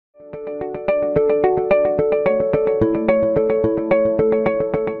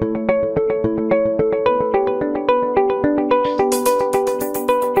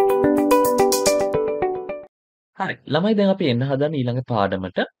ළමයි දැන් අපි එන්න හදන ඊළඟ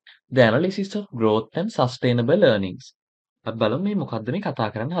පාඩමට The Analysis of Growth and Sustainable Earnings. අපි බලමු මේ මොකද්ද මේ කතා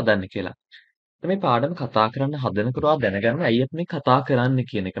කරන්න හදන්නේ කියලා. මේ පාඩම කතා කරන්න හදනකොට ඔයා දැනගන්න ඇයි අපි මේ කතා කරන්නේ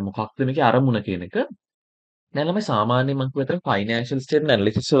කියන එක. මොකක්ද මේකේ අරමුණ කියන එක. දැන් ළමයි සාමාන්‍යයෙන් මම කියතර ෆයිනෑන්ෂල් ස්ටේට්මන්ට්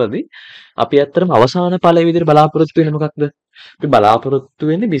ඇනලිසිස් වලදී අපි ඇත්තටම අවසාන ඵලයේ විදිහට බලාපොරොත්තු වෙන්නේ මොකක්ද? අපි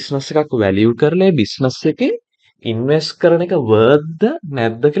බලාපොරොත්තු වෙන්නේ බිස්නස් එකක් වැලියු කරලා ඒ බිස්නස් එකේ ඉන්වෙස්ට් කරන එක වර්ත්ද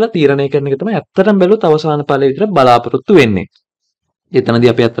නැද්ද කියලා තීරණය කරන එක තමයි ඇත්තටම බැලුවොත් අවසාන ඵලයේ විදිහට බලාපොරොත්තු වෙන්නේ.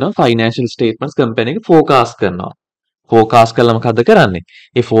 එතනදී අපි ඇත්තටම ෆයිනෑන්ෂල් ස්ටේට්මන්ට්ස් කම්පැනි එක ෆෝකාස් කරනවා. ෆෝකාස් කළා මොකද්ද කරන්නේ?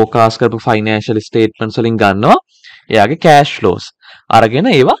 ඒ ෆෝකාස් කරපු ෆයිනෑන්ෂල් ස්ටේට්මන්ට්ස් වලින් ගන්නවා එයාගේ කෑෂ් ෆ්ලෝස්. අරගෙන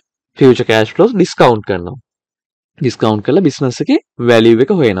ඒවා ෆියුචර් කෑෂ් ෆ්ලෝස් ඩිස්කවුන්ට් කරනවා. ඩිස්කවුන්ට් කරලා බිස්නස් එකේ වැලියු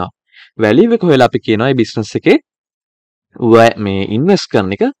එක හොයනවා. වැලියු එක හොයලා අපි කියනවා මේ බිස්නස් එකේ මේ ඉන්වෙස්ට්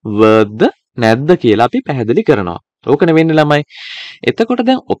කරන එක වර්ත්ද නැද්ද කියලා අපි පැහැදිලි කරනවා. ඕකනේ වෙන්නේ ළමයි. එතකොට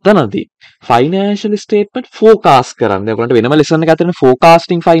දැන් ඔතනදී ෆයිනෑන්ෂල් ස්ටේට්මන්ට් ෆෝකාස් කරන්න. ඔයගොල්ලන්ට වෙනම ලෙසන් එකක් තියෙනවා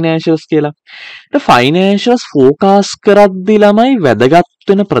ෆෝකාස්ටිං ෆයිනෑන්ෂල්ස් කියලා. ඒත් ෆයිනෑන්ෂල්ස් ෆෝකාස් කරද්දී ළමයි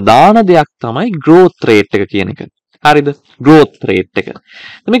වැදගත් වෙන ප්‍රධාන දෙයක් තමයි growth rate එක කියන එක. හරිද? growth rate එක.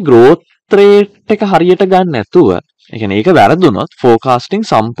 මේ growth rate එක හරියට ගන්න නැතුව ඒ කියන්නේ ඒක වැරදුනොත් ෆෝකාස්ටිං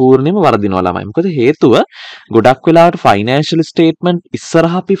සම්පූර්ණයෙන්ම වරදිනවා ළමයි. මොකද හේතුව ගොඩක් වෙලාවට ෆයිනෑන්ෂල් ස්ටේට්මන්ට්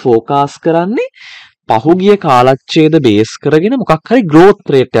ඉස්සරහ අපි ෆෝකාස් කරන්නේ පහුගිය කාලච්ඡේද බේස් කරගෙන මොකක් හරි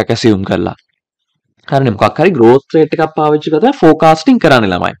growth rate එකක් assume කරලා. හරිනේ මොකක් හරි growth rate එකක් පාවිච්චි කරලා ෆෝකාස්ටිං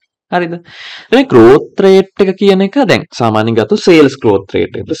කරන්නේ ළමයි. හරිද? දැන් growth rate එක කියන එක දැන් සාමාන්‍යයෙන් ගත්තොත් sales growth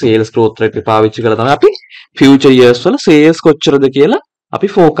rate එක. sales growth rate එක පාවිච්චි කරලා තමයි අපි future years වල sales කොච්චරද කියලා අපි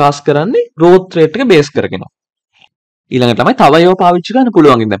ෆෝකාස් කරන්නේ growth rate එක බේස් කරගෙන. ඊළඟට තමයි තව ඒවා පාවිච්චි කරන්න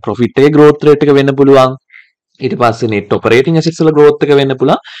පුළුවන්. දැන් profit එකේ growth rate එක වෙන්න පුළුවන්. ඊට පස්සේ net operating assets වල growth එක වෙන්න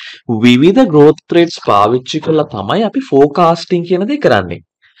පුළුවන්. විවිධ growth rates පාවිච්චි කරලා තමයි අපි forecasting කියන දේ කරන්නේ.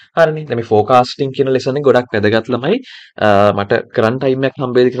 හරිනේ. දැන් මේ forecasting කියන lesson එක ගොඩක් වැදගත් ළමයි. මට කරන්න time එකක්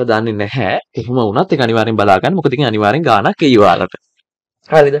හම්බෙයිද කියලා දන්නේ නැහැ. එහෙම වුණත් ඒක අනිවාර්යෙන් බලා ගන්න. මොකද ඉතින් අනිවාර්යෙන් ගාණක් එයි ඔයාලට.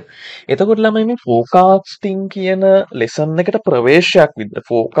 හරිද? එතකොට ළමයි මේ forecasting කියන lesson එකට ප්‍රවේශයක් විදිහට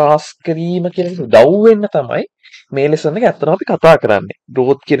forecast කිරීම කියන එක උදව් වෙන්න තමයි මේ lesson එක ඇත්තටම අපි කතා කරන්නේ.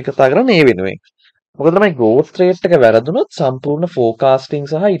 growth කියන කතා කරන්නේ ඒ වෙනුවෙන්. මොකද තමයි growth rate එක වැරදුනොත් සම්පූර්ණ forecasting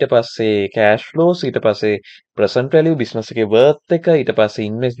සහ ඊට පස්සේ cash flows ඊට පස්සේ present value business එකේ worth එක ඊට පස්සේ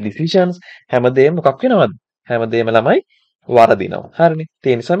invest decisions හැමදේම මොකක් වෙනවද? හැමදේම ළමයි වරදිනවා. හරිනේ.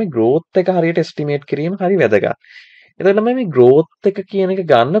 ඒ නිසා මේ growth එක හරියට estimate කිරීම හරි වැදගත්. එතකොට ළමයි මේ growth එක කියන එක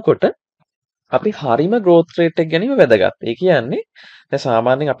ගන්නකොට අපි හරීම growth rate එක ගැනීම වැදගත්. ඒ කියන්නේ දැන්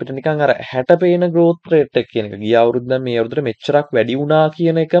සාමාන්‍යයෙන් අපිට නිකන් අර 60 පේන growth rate එක කියන එක ගිය අවුරුද්දෙන් මේ අවුරුද්දට මෙච්චරක් වැඩි වුණා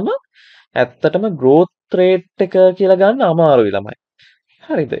කියන එකම ඇත්තටම growth rate එක කියලා ගන්න අමාරුයි ළමයි.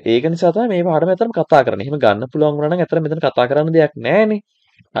 හරිද? ඒක නිසා තමයි මේ පාඩම ඇත්තටම කතා කරන්නේ. එහෙම ගන්න පුළුවන් වුණා නම් ඇත්තට මෙතන කතා කරන්න දෙයක් නැහැනේ.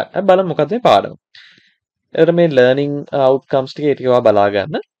 හරි. අපි බලමු මොකක්ද මේ පාඩම. එතකොට මේ learning outcomes ටික ඒක ඔයා බලා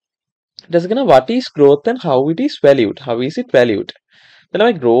ගන්න. ඊට පස්සේ කියනවා what is growth and how it is valued? How is it valued?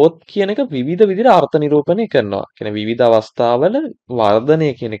 එතනමයි growth කියන එක විවිධ විදිහට අර්ථ නිරූපණය කරනවා. කියන්නේ විවිධ අවස්ථාවල වර්ධනය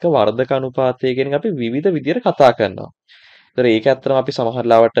කියන එක වර්ධක අනුපාතය කියන එක අපි විවිධ විදිහට කතා කරනවා. ඒතර ඒක ඇත්තටම අපි සමහර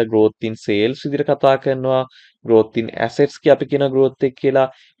ලාවට growth in sales විදිහට කතා කරනවා. growth in assets කිය අපි කියන growth එක කියලා.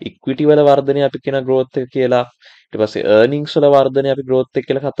 equity වල වර්ධනය අපි කියන growth එක කියලා. ඊට පස්සේ earnings වල වර්ධනය අපි growth එක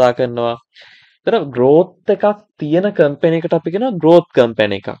කියලා කතා කරනවා. ඒතර growth එකක් තියෙන company එකට අපි කියනවා growth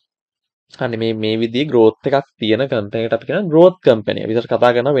company එකක්. හරි මේ විදිහේ growth එකක් තියෙන company එකට අපි කියනවා growth company. විතර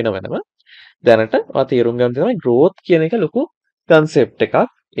කතා කරනවා වෙනම. දැනට ඔයා තේරුම් ගන්න තමයි growth කියන එක ලොකු concept එකක්.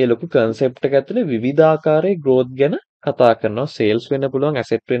 ඒ ලොකු concept එක ඇතුලේ විවිධාකාරයේ growth ගැන කතා කරනවා. sales වෙන්න පුළුවන්,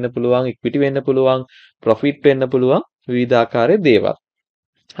 asset වෙන්න පුළුවන්, equity වෙන්න පුළුවන්, profit වෙන්න පුළුවන් විවිධාකාරයේ දේවල්.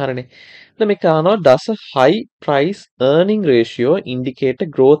 හරිනේ. දැන් මේක අහනවා does a high price earning ratio indicate a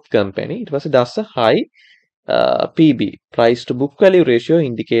growth company? ඊට පස්සේ does a high PB price to book value ratio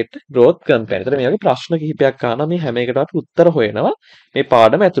indicate growth company. එතන මේ වගේ ප්‍රශ්න කිහිපයක් අහනවා. මේ හැම එකටම අපි උත්තර හොයනවා මේ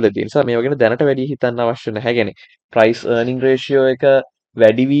පාඩම ඇතුළේදී. ඒ නිසා මේවා ගැන දැනට වැඩි හිතන්න අවශ්‍ය නැහැ. කියන්නේ price earning ratio එක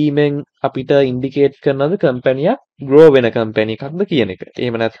වැඩිවීමෙන් අපිට ඉන්ඩිකේට් කරනවද කම්පැනියක් grow වෙන කම්පැනි එකක්ද කියන එක.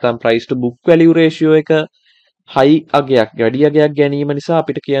 එහෙම නැත්නම් price to book value ratio එක high අගයක් වැඩි අගයක් ගැනීම නිසා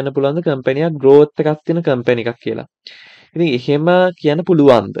අපිට කියන්න පුළුවන්ද කම්පැනියක් growth එකක් තියෙන කම්පැනි එකක් කියලා. ඉතින් එහෙම කියන්න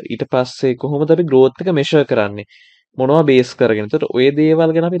පුළුවන්ද? ඊට පස්සේ කොහොමද අපි growth එක measure කරන්නේ? මොනවා බේස් කරගෙන? එතකොට ওই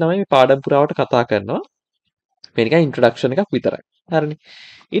දේවල් ගැන අපි තමයි මේ පාඩම් පුරාවට කතා කරනවා. මේ නිකන් introduction එකක් විතරයි. හරිනේ.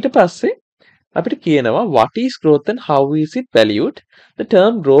 ඊට පස්සේ අපිට කියනවා what is growth and how is it valued? The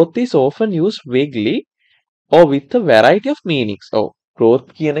term growth is often used vaguely or with a variety of meanings. growth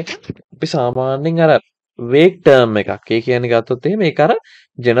කියන එක අපි සාමාන්‍යයෙන් අර වේග් ටර්ම් එකක්. ඒ කියන්නේ ගත්තොත් එහෙම ඒක අර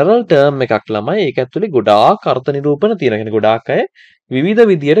ජෙනරල් ටර්ම් එකක් ළමයි. ඒක ඇතුලේ ගොඩාක් අර්ථ නිරූපණ තියෙනවා. කියන්නේ ගොඩාක් අය විවිධ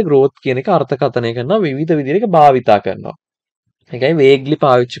විදියට growth කියන එක අර්ථකථනය කරනවා. විවිධ විදියට ඒක භාවිතා කරනවා. ඒකයි වේග්ලි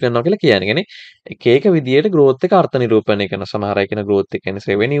පාවිච්චි කරනවා කියලා කියන්නේ. කියන්නේ එක එක විදියට growth එක අර්ථ නිරූපණය කරන සමහර අය කියන growth එක කියන්නේ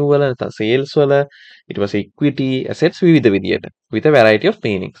revenue වල නැත්නම් sales වල ඊට පස්සේ equity assets විවිධ විදියට with a variety of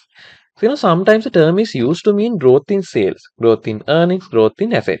meanings. So, sometimes the term is used to mean growth in sales, growth in earnings, growth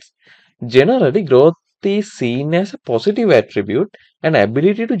in assets. Generally, growth is seen as a positive attribute and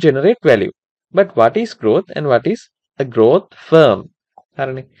ability to generate value. But what is growth and what is a growth firm?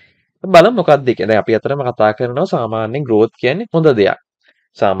 හරිනේ. බලමු මොකක්ද ඒක. දැන් අපි අතරම කතා කරනවා සාමාන්‍යයෙන් growth කියන්නේ හොඳ දෙයක්.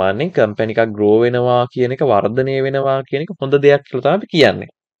 සාමාන්‍යයෙන් කම්පැනි එකක් grow වෙනවා කියන එක වර්ධනය වෙනවා කියන එක හොඳ දෙයක් කියලා තමයි අපි කියන්නේ.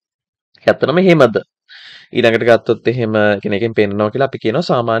 ඇත්තටම එහෙමද? ඊළඟට ගත්තොත් එහෙම කෙනකින් පෙන්නනවා කියලා අපි කියනවා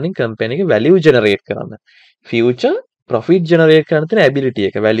සාමාන්‍යයෙන් කම්පැනි එකේ value generate කරන්න. future profit generate කරන්න තියෙන ability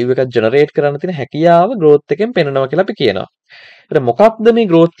එක value එකක් generate කරන්න තියෙන හැකියාව growth එකෙන් පෙන්නනවා කියලා අපි කියනවා. ඒත් මොකක්ද මේ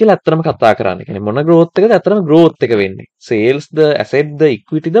growth කියලා ඇත්තටම කතා කරන්නේ? කියන්නේ මොන growth එකද ඇත්තටම growth එක වෙන්නේ? sales ද asset ද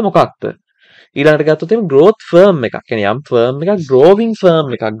equity ද මොකක්ද? ඊළඟට ගත්තොත් එහෙම growth firm එකක්. කියන්නේ යම් firm එකක් growing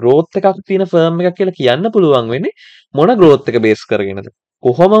firm එකක් growth එකක් තියෙන firm එකක් කියලා කියන්න පුළුවන් වෙන්නේ මොන growth එක base කරගෙනද?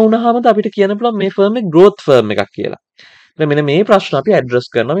 කොහොම වුණාමද අපිට කියන්න පුළුවන් මේ firm එක growth firm එකක් කියලා. දැන් මෙන්න මේ ප්‍රශ්න අපි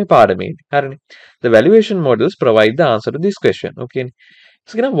address කරනවා මේ පාඩමේදී. හරිනේ. The valuation models provide the answer to this question. Okay.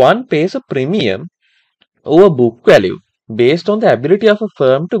 So, one pays a premium over book value based on the ability of a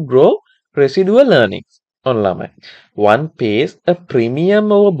firm to grow residual earnings. One pays a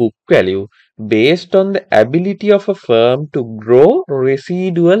premium over book value based on the ability of a firm to grow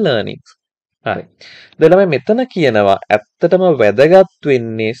residual earnings. හරි. දැන් ළමයි මෙතන කියනවා ඇත්තටම වැදගත්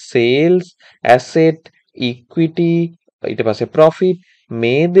වෙන්නේ sales, asset, equity ඊට පස්සේ profit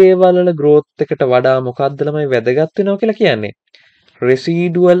මේ දේවල් වල growth එකට වඩා මොකක්ද ළමයි වැදගත් වෙනවා කියලා කියන්නේ?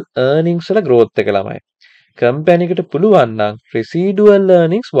 residual earnings වල growth එක ළමයි. කම්පැනි එකට පුළුවන් නම් residual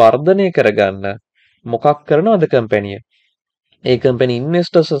earnings වර්ධනය කරගන්න මොකක් කරනවද කම්පැනිය? ඒ කම්පැනි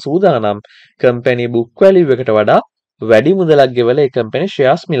ඉන්වෙස්ටර්ස් සූදානම් කම්පැනි book value එකට වඩා වැඩි මුදලක් ගෙවලා ඒ කම්පැනි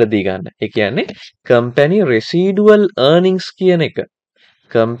shares මිලදී ගන්න. ඒ කියන්නේ කම්පැනි residual earnings කියන එක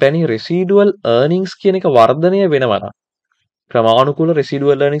කම්පැනි residual earnings කියන එක වර්ධනය වෙනවා නම් ක්‍රමානුකූල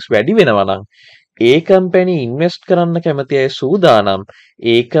residual earnings වැඩි වෙනවා නම් ඒ කම්පැනි ඉන්වෙස්ට් කරන්න කැමති අය සූදානම්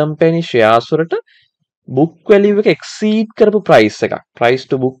ඒ කම්පැනි shares වලට book value එක exceed කරපු price එකක් price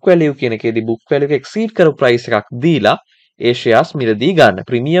to book value කියන එකේදී book value එක exceed කරපු price එකක් දීලා ඒ shares මිලදී ගන්න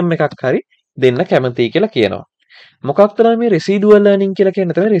premium එකක් හරි දෙන්න කැමතියි කියලා කියනවා. මොකක්ද මේ residual earning කියලා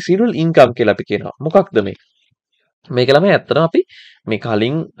කියන්නේ? තමයි residual income කියලා අපි කියනවා. මොකක්ද මේ? මේක ළමයි ඇත්තටම අපි මේ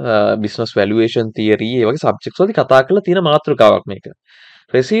කලින් business valuation theory ඒ වගේ subjects වලදී කතා කරලා තියෙන මාතෘකාවක් මේක.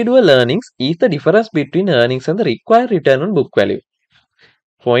 Residual earnings is the difference between earnings and the required return on book value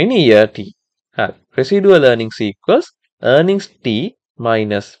for any year t. හරි. Residual earnings equals earnings t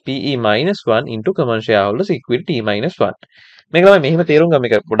minus PE minus 1 into common shareholders equity t minus 1. මේක ළමයි මෙහෙම තේරුම් ගන්න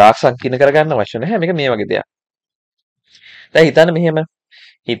මේක ගොඩාක් සංකීර්ණ කරගන්න අවශ්‍ය නැහැ. මේක මේ වගේ දෙයක්. දැන් හිතන්න මෙහෙම.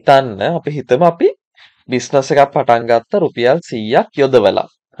 හිතන්න අපි හිතමු අපි බිස්නස් එකක් පටන් ගත්ත රුපියල් 100ක් යොදවලා.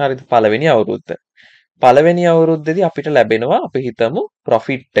 හරිද? පළවෙනි අවුරුද්ද. පළවෙනි අවුරුද්දේදී අපිට ලැබෙනවා අපි හිතමු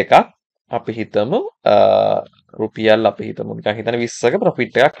ප්‍රොෆිට් එකක්. අපි හිතමු රුපියල් අපි හිතමු නිකන් හිතන 20ක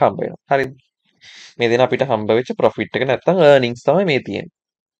ප්‍රොෆිට් එකක් හම්බ වෙනවා. හරිද? මේ දෙන අපිට හම්බ වෙච්ච ප්‍රොෆිට් එක නැත්තම් earnings තමයි මේ තියෙන්නේ.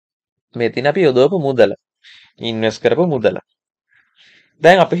 මේ තියෙන අපි යොදවපු මුදල. ඉන්වෙස්ට් කරපු මුදල.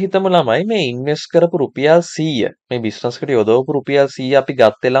 දැන් අපි හිතමු ළමයි මේ ඉන්වෙස්ට් කරපු රුපියල් 100 මේ බිස්නස් එකට යොදවපු රුපියල් 100 අපි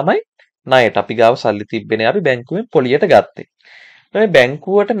ගත්තේ ළමයි ණයට. අපි ගාව සල්ලි තිබ්බේ අපි බැංකුවෙන් පොලියට ගත්තේ. මේ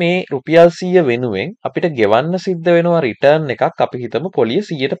බැංකුවට මේ රුපියල් 100 වෙනුවෙන් අපිට ගෙවන්න සිද්ධ වෙනවා රිටර්න් එකක්. අපි හිතමු පොලිය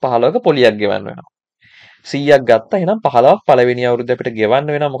 115ක පොලියක් ගෙවන්න වෙනවා. 100ක් ගත්තා එහෙනම් 15ක් පළවෙනි අවුරුද්දේ අපිට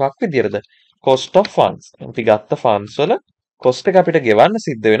ගෙවන්න වෙනවා මොකක් විදියටද? cost of funds. අපි ගත්ත funds වල cost එක අපිට ගෙවන්න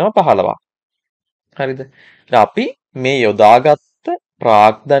සිද්ධ වෙනවා 15ක්. හරිද? අපි මේ යොදාගත්ත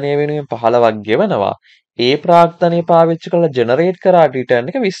ප්‍රාග්ධනය වෙනුවෙන් 15ක් ගෙවනවා. ඒ ප්‍රාග්ධනය පාවිච්චි කරලා ජෙනරේට් කරා රිටර්න්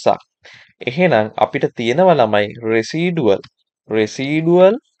එක 20ක්. එහෙනම් අපිට තියෙනවා ළමයි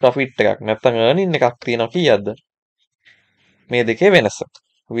residual profit එකක් නැත්නම් earning එකක් තියෙනවා කීයක්ද? මේ දෙකේ වෙනස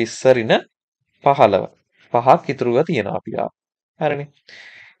 20 ඍණ 15. 5ක් ඉතුරුව තියෙනවා අපි ගාව. හරිනේ.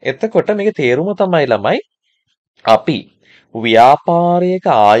 එතකොට මේකේ තේරුම තමයි ළමයි අපි ව්‍යාපාරයක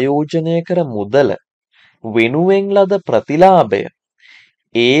ආයෝජනය කර මුදල වෙනුවෙන් ලද ප්‍රතිලාභය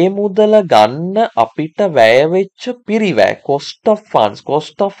ඒ මුදල ගන්න අපිට වැය වෙච්ච පිරිවැය cost of funds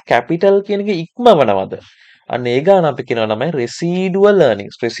cost of capital කියන එක ඉක්මවනවද? අන්න ඒ ගාන අපි කියනවා ළමයි residual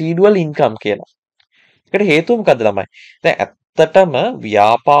earnings residual income කියලා. ඒකට හේතුව මොකද්ද ළමයි? දැන් ඇත්තටම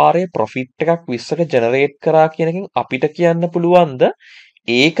ව්‍යාපාරයේ profit එකක් 20ක generate කරා කියන එකෙන් අපිට කියන්න පුළුවන්ද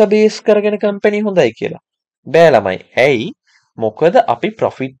ඒක බේස් කරගෙන කම්පැනි හොඳයි කියලා? බෑ ළමයි. ඇයි? මොකද අපි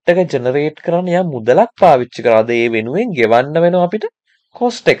ප්‍රොෆිට් එක ජෙනරේට් කරන්න යම් මුදලක් පාවිච්චි කරාද ඒ වෙනුවෙන් ගෙවන්න වෙනවා අපිට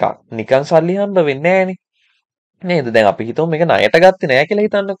කොස්ට් එකක්. නිකන් සල්ලි හම්බ වෙන්නේ නෑනේ. නේද? දැන් අපි හිතමු මේක ණයට ගත්තේ නෑ කියලා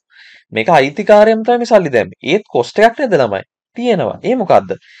හිතන්නකෝ. මේක අයිතිකාරයම් තමයි මේ සල්ලි දැම්මේ. ඒත් කොස්ට් එකක් නේද ළමයි? තියෙනවා. ඒ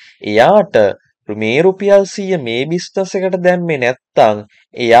මොකද්ද? එයාට මේ රුපියල් 100 මේ බිස්නස් එකට දැම්මේ නැත්තම්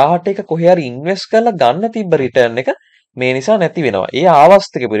එයාට ඒක කොහේ හරි ඉන්වෙස්ට් කරලා ගන්න තිබ්බ රිටර්න් එක මේ නිසා නැති වෙනවා. ඒ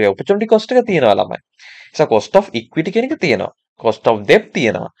ආවස්තික පිරිය ඔපචුනිටි කොස්ට් එක තියෙනවා ළමයි. නිසා cost of equity කියන එක තියෙනවා. cost of debt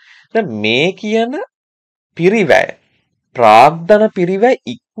තියෙනවා. දැන් මේ කියන පිරිවැය ප්‍රාග්ධන පිරිවැය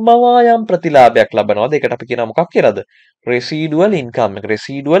ඉක්මවා යම් ප්‍රතිලාභයක් ලබනවාද? ඒකට අපි කියනවා මොකක් කියලාද? residual income එක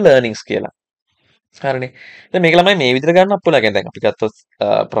residual earnings කියලා. හරිනේ. දැන් මේක ළමයි මේ විදිහට ගන්නත් පුළුවන්. يعني දැන් අපි ගත්තොත්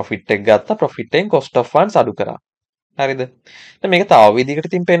profit එක ගත්තා. profit එකෙන් cost of funds අඩු කරා. හරිද? දැන් මේක තව විදිහකට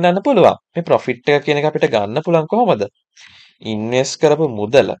ඉතින් පෙන්වන්න පුළුවන්. මේ profit එක කියන එක අපිට ගන්න පුළුවන් කොහොමද? ඉන්වෙස්ට් කරපු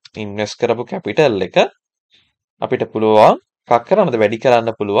මුදල, ඉන්වෙස්ට් කරපු capital එක අපිට පුළුවන් එකක් කරන්නද වැඩි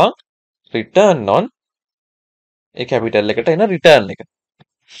කරන්න පුළුවන් return on ඒ capital එකට එන return එක.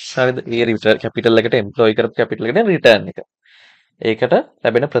 හරිද? ඒ return capital එකට employ කරපු capital එකට එන return එක. ඒකට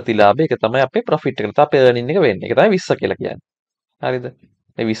ලැබෙන ප්‍රතිලාභය ඒක තමයි අපේ profit එක. තමයි අපේ earning එක වෙන්නේ. ඒක තමයි 20 කියලා කියන්නේ. හරිද?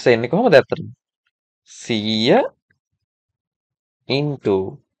 මේ 20 එන්නේ කොහොමද ඇත්තටම? 100 into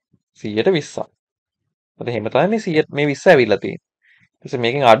 100ට 20ක්. හරි එහෙම තමයි මේ 100 මේ 20 ඇවිල්ලා තියෙන්නේ. ඊට පස්සේ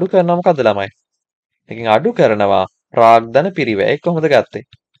මේකෙන් අඩු කරනවා මොකද්ද ළමයි? මේකෙන් අඩු කරනවා ප්‍රාග්ධන පිරිවැය. ඒක කොහොමද ගත්තේ?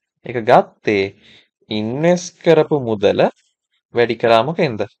 ඒක ගත්තේ ඉන්වෙස්ට් කරපු මුදල වැඩි කරා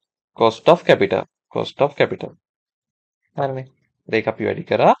මොකෙන්ද? cost of capital. cost of capital. හරිනේ. ඒක අපි වැඩි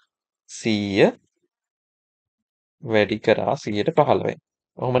කරා 100 වැඩි කරා 115ෙන්.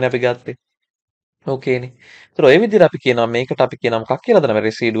 ඔහොමනේ අපි ගත්තේ. ඕකේනේ. ඒතර ඔය විදිහට අපි කියනවා මේකට අපි කියනවා මොකක් කියලාද නම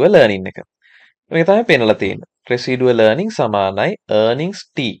residual earning එක. මේක තමයි පෙන්නලා තියෙන්නේ. residual earning සමානයි earnings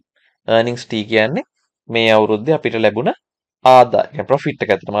T. earnings T කියන්නේ මේ අවුරුද්දේ අපිට ලැබුණ ආදාය. يعني profit එක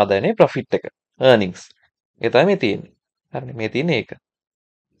ඇත්තටම ආදාය නෙවෙයි profit එක. earnings. ඒ තමයි මේ තියෙන්නේ. හරිනේ. මේ තියෙන්නේ ඒක.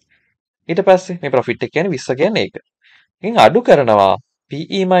 ඊට පස්සේ මේ profit එක කියන්නේ 20 කියන්නේ ඒක. ඉතින් අඩු කරනවා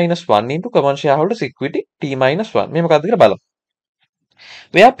PE-1 into common shareholders equity T-1. මේ මොකද්ද කියලා බලමු.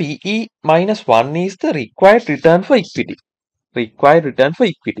 Where PE-1 is the required return for equity. required return for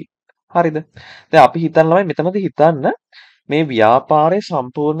equity. හරිද? දැන් අපි හිතන්න ළමයි මෙතනදී හිතන්න මේ ව්‍යාපාරය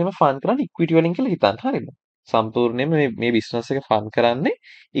සම්පූර්ණයෙන්ම ෆන් කරන්නේ ඉක්විටි වලින් කියලා හිතන්න. හරිද? සම්පූර්ණයෙන්ම මේ බිස්නස් එක ෆන් කරන්නේ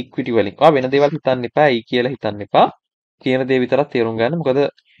ඉක්විටි වලින්. ඔයා වෙන දේවල් හිතන්න එපා. ඇයි කියලා හිතන්න එපා. කියන දේ විතරක් තේරුම් ගන්න. මොකද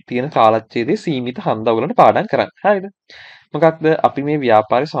තියෙන කාලච්ඡේදයේ සීමිත හන්දා ඔයගලන්ට පාඩම් කරන්න. හරිද? මොකක්ද අපි මේ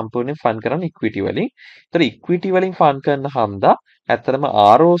ව්‍යාපාරය සම්පූර්ණයෙන් ෆන් කරන්නේ ඉක්විටි වලින්. ඒතර ඉක්විටි වලින් ෆන් කරන හන්දා ඇත්තටම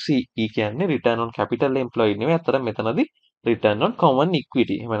ROCE කියන්නේ return on capital employed නෙවෙයි. ඇත්තටම මෙතනදී return on common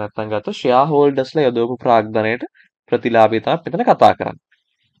equity. එහෙම නැත්නම් ගත්තොත් shareholdersලා යොදවපු ප්‍රාග්ධනයට ප්‍රතිලාභය තමයි මෙතන කතා කරන්නේ.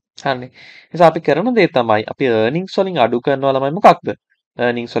 හරිනේ. නිසා අපි කරන දේ තමයි අපි earnings වලින් අඩු කරනවා ළමයි මොකක්ද?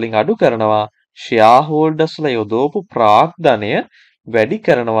 earnings වලින් අඩු කරනවා shareholdersලා යොදවපු ප්‍රාග්ධනය වැඩි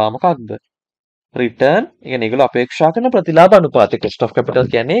කරනවා මොකක්ද? return يعني ඒගොල්ලෝ අපේක්ෂා කරන ප්‍රතිලාභ අනුපාතය cost of capital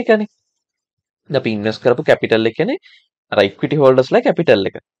කියන්නේ ඒකනේ. දැන් අපි invest කරපු capital එක කියන්නේ අර equity holdersලා capital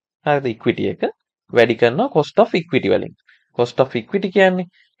එක. හරිද? equity එක වැඩි කරනවා cost of equity වලින්. cost of equity කියන්නේ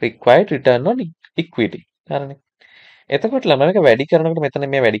required return on equity. හරිනේ. එතකොට ළමයි මේක වැඩි කරනකොට මෙතන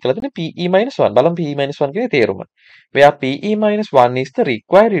මේ වැඩි කරලා තියෙන්නේ PE-1. බලමු PE-1 කියන්නේ තේරුම. where PE-1 is the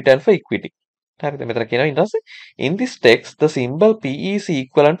required return for equity. හරිද? මෙතන කියනවා ඊට පස්සේ in this text the symbol PE is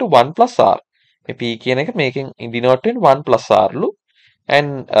equivalent to 1 plus R. මේ P කියන එක මේකෙන් denote වෙන්නේ 1 plus R ලු.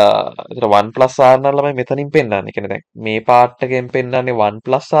 and එතන 1 plus R නම් ළමයි මෙතනින් පෙන්නන්නේ. කියන්නේ දැන් මේ පාර්ට් එකෙන් පෙන්නන්නේ 1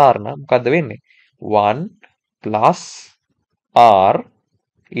 plus R නම් මොකද්ද වෙන්නේ? 1 plus R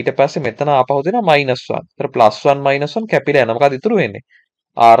ඊට පස්සේ මෙතන ආපහු දෙනවා -1. ඒතර +1 -1 කැපිලා යනවා. මොකද ඉතුරු වෙන්නේ?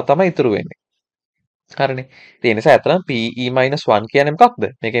 R තමයි ඉතුරු වෙන්නේ. හරිනේ. ඒ නිසා ඇත්තටම PE-1 කියන්නේ මොකක්ද?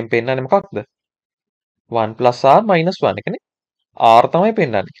 මේකෙන් පෙන්නන්නේ මොකක්ද? 1 plus R -1. ඒ කියන්නේ R තමයි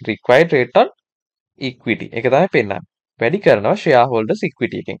පෙන්නන්නේ. required rate on equity. ඒක තමයි පෙන්නන්නේ. වැඩි කරනවා shareholders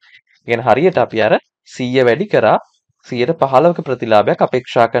equity එකෙන්. කියන්නේ හරියට අපි අර 100 වැඩි කරා 115ක ප්‍රතිලාභයක්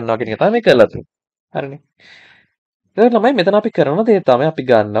අපේක්ෂා කරනවා කියන එක තමයි මේ කරලා තියෙන්නේ. හරිනේ. ඒක තමයි මෙතන අපි කරන දේ තමයි අපි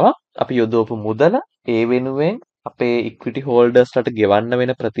ගන්නවා අපි යොදවපු මුදල ඒ වෙනුවෙන් අපේ ඉක්විටි හෝල්ඩර්ස්ලට ගෙවන්න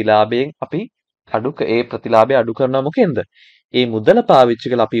වෙන ප්‍රතිලාභයෙන් අපි ඒ ප්‍රතිලාභය අඩු කරනවා මොකෙන්ද? ඒ මුදල පාවිච්චි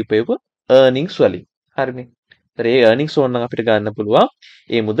කරලා අපි උපයපු earnings වලින්. හරිනේ. ඒතර ඒ earnings ඕනනම් අපිට ගන්න පුළුවන්.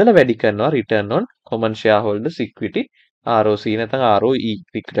 ඒ මුදල වැඩි කරනවා return on common shareholders equity ROC නැත්නම් ROE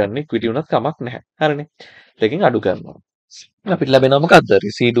return equity උනත් කමක් නැහැ. හරිනේ. ඒකෙන් අඩු කරනවා. අපිට ලැබෙනවා මොකද්ද?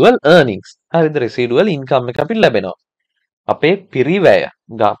 residual earnings. හරිද? residual income එක අපිට ලැබෙනවා. අපේ පිරිවැය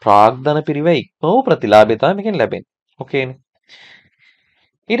ප්‍රාග්ධන පිරිවැය ඉක්මවූ ප්‍රතිලාභය තමයි මේකෙන් ලැබෙන්නේ. ඕකේනේ.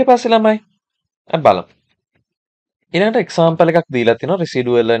 ඊට පස්සේ ළමයි බලමු. ඊළඟට එක්සාම්පල් එකක් දීලා තියෙනවා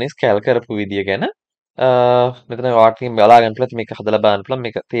residual earnings calc කරපු විදිය ගැන. මෙතන ඔයාලට බලා ගන්න පුළුවන් මේක හදලා බලන්න පුළුවන්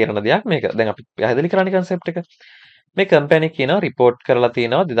මේක තේරෙන දෙයක් මේක. දැන් අපි පැහැදිලි කරන්නේ කන්සෙප්ට් එක. මේ කම්පැනි එක කියනවා රිපෝට් කරලා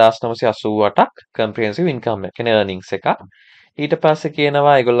තියෙනවා 2988ක් comprehensive income එක කියන්නේ earnings එකක්. ඊට පස්සේ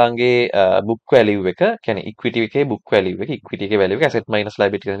කියනවා ඒගොල්ලන්ගේ book value එක කියන්නේ equity එකේ book value එක equity එකේ value එක asset minus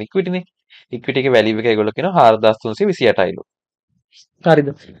liability කියන equity නේ. equity එකේ value එක ඒගොල්ලෝ කියනවා 4328යිලු. හරිද?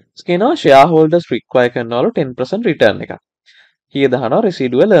 කියනවා shareholders require කරනවලු 10% return එකක්. කීයද අහනවා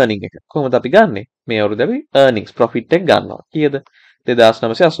residual earning එක. කොහොමද අපි ගන්නෙ? මේ අවුරුද්ද අපි earnings profit එක ගන්නවා. කීයද?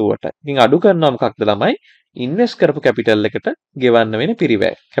 2988යි. ඉතින් අඩු කරනවා මොකක්ද ළමයි? ඉන්වෙස්ට් කරපු කැපිටල් එකට ගෙවන්න වෙන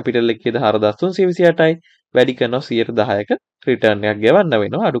පිරිවැය. කැපිටල් එක කීයද 4328යි. වැඩි කරනවා 110ක රිටර්න් එකක් ගෙවන්න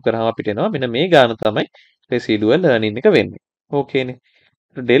වෙනවා. අඩු කරාම අපිට එනවා මෙන්න මේ ගාන තමයි residual earning එක වෙන්නේ. ඕකේනේ.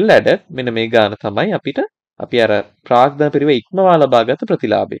 ඩෙල් ඇඩර් මෙන්න මේ ගාන තමයි අපිට අපි අර ප්‍රාග්ධන පිරිවෙ ඉක්මවා ලබාගත්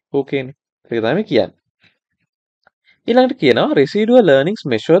ප්‍රතිලාභය. ඕකේනේ. ඒක තමයි කියන්නේ. ඊළඟට කියනවා residual earnings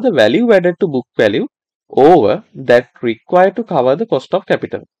measure the value added to book value over that required to cover the cost of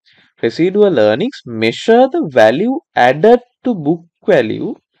capital. Residual earnings measure the value added to book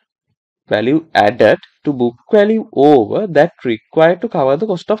value over that required to cover the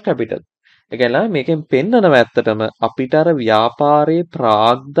cost of capital. ඒ කියන්නේ මේකෙන් පෙන්නනවා ඇත්තටම අපිට අර ව්‍යාපාරයේ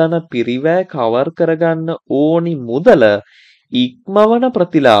ප්‍රාග්ධන පිරිවැය cover කරගන්න ඕනි මුදල ඉක්මවන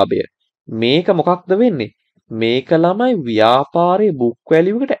ප්‍රතිලාභය. මේක මොකක්ද වෙන්නේ? මේක ළමයි ව්‍යාපාරයේ book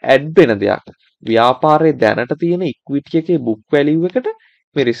value එකට add වෙන දෙයක්. ව්‍යාපාරයේ දැනට තියෙන equity එකේ book value එකට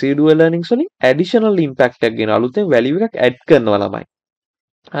මේ residual earnings වලින් additional impact එකක් ගෙන අලුතෙන් value එකක් add කරනවා ළමයි.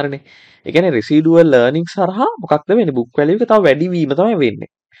 හරිනේ. ඒ කියන්නේ residual earnings හරහා මොකක්ද වෙන්නේ? book value එක තව වැඩි වීම තමයි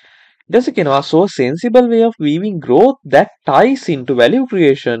වෙන්නේ. ඊට පස්සේ කියනවා so sensible way of viewing growth that ties into value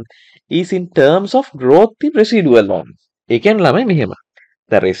creation is in terms of growth in residual earnings. ඒ කියන්නේ ළමයි මෙහෙම.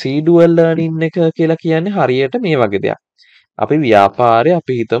 දැන් residual earning එක කියලා කියන්නේ හරියට මේ වගේ දෙයක්. අපි ව්‍යාපාරේ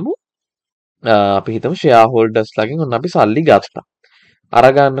අපි හිතමු shareholders ලාගෙන් ඔන්න අපි සල්ලි ගත්තා. අර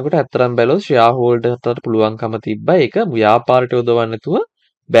ගන්නකොට ඇත්තටම බැලුවොත් shareholders ලාට පුළුවන්කම තිබ්බා ඒක ව්‍යාපාරයට යොදවන්න නැතුව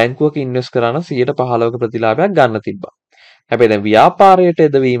බැංකුවක ඉන්වෙස්ට් කරා නම් 15%ක ප්‍රතිලාභයක් ගන්න තිබ්බා. හැබැයි දැන් ව්‍යාපාරයට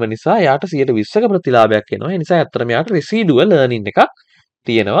යොදවීම නිසා යාට 120ක ප්‍රතිලාභයක් එනවා. ඒ නිසා ඇත්තටම යාට residual earning එකක්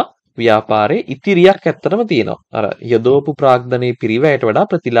තියෙනවා. ව්‍යාපාරයේ ඉතිරියක් ඇත්තටම තියෙනවා. අර යොදවපු ප්‍රාග්ධනයේ පිරිවැයට වඩා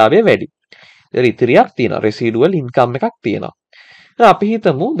ප්‍රතිලාභය වැඩි. ඒතර ඉතිරියක් තියෙනවා. residual income එකක් තියෙනවා. අපි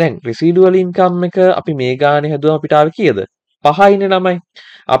හිතමු දැන් residual income එක අපි මේ ගානේ හැදුවම අපිට ආවේ කීයද? 5යිනේ ළමයි.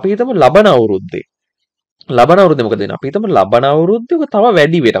 අපි හිතමු ලබන අවුරුද්දේ. ලබන අවුරුද්දේ මොකද වෙන්නේ? අපි හිතමු ලබන අවුරුද්දේ ඔක තව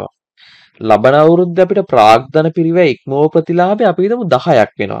වැඩි වෙනවා. ලබන අවුරුද්දේ අපිට ප්‍රාග්ධන පිරිවැය ඉක්මව ප්‍රතිලාභය අපි හිතමු 10ක්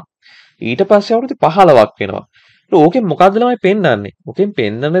වෙනවා. ඊට පස්සේ අවුරුද්දේ 15ක් වෙනවා. ඕකෙන් මොකද්ද ළමයි පෙන්වන්නේ? ඕකෙන්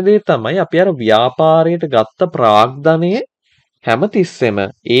පෙන්වන දේ තමයි අපි අර ව්‍යාපාරයට ගත්ත ප්‍රාග්ධනයේ හැමතිස්සෙම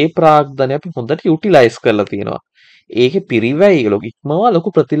ඒ ප්‍රාග්ධනය අපි හොඳට යුටිලයිස් කරලා තියෙනවා. ඒකේ පිරිවැය ඉක්මවා ලොකු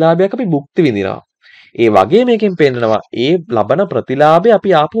ප්‍රතිලාභයක් අපි භුක්ති විඳිනවා. ඒ වගේ මේකෙන් පෙන්නනවා ඒ ලබන ප්‍රතිලාභය අපි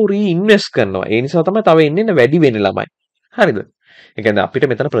ආපහු රීඉන්වෙස්ට් කරනවා. ඒ නිසා තමයි තව එන්නේ වැඩි වෙන්නේ ළමයි. හරිද? ඒ කියන්නේ අපිට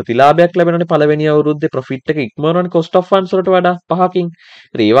මෙතන ප්‍රතිලාභයක් ලැබෙනවනේ පළවෙනි අවුරුද්දේ ප්‍රොෆිට් එක ඉක්මවනවනේ cost of funds වලට වඩා 5කින්.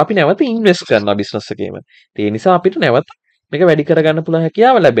 ඒවා අපි නැවත ඉන්වෙස්ට් කරනවා බිස්නස් එකේම. ඒ නිසා අපිට නැවත මේක වැඩි කරගන්න පුළුවන්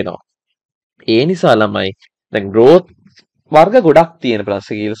හැකියාව ලැබෙනවා. ඒ නිසා ළමයි දැන් growth වර්ග ගොඩක් තියෙන plus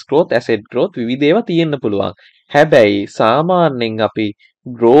sales growth asset growth විවිධ ඒවා තියෙන්න පුළුවන්. හැබැයි සාමාන්‍යයෙන් අපි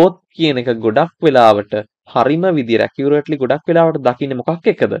growth කියන එක ගොඩක් වෙලාවට හරිම විදියට accurately ගොඩක් වෙලාවට දකින්නේ මොකක්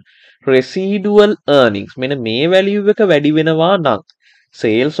එකද? residual earnings. මෙන්න මේ value එක වැඩි වෙනවා නම්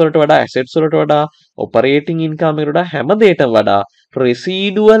sales වලට වඩා assets වලට වඩා operating income එකට වඩා හැම දෙයකටම වඩා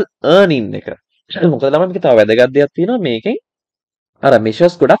residual earning එක. මොකද ළමයි මේක තව වැදගත් දෙයක් තියෙනවා මේකෙන් අර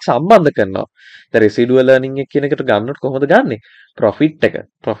measures ගොඩක් සම්බන්ධ කරනවා. දැන් residual earning එක කියන එකට ගන්නකොට කොහොමද ගන්නෙ? profit එක.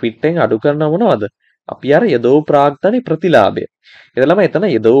 profit එකෙන් අඩු කරනව මොනවද? අපි අර යදෝ ප්‍රාග්ධනයේ ප්‍රතිලාභය. එතනම එතන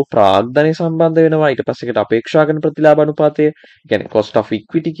යදෝ ප්‍රාග්ධනය සම්බන්ධ වෙනවා. ඊට පස්සේ ඒකට අපේක්ෂා කරන ප්‍රතිලාභ අනුපාතය, කියන්නේ cost of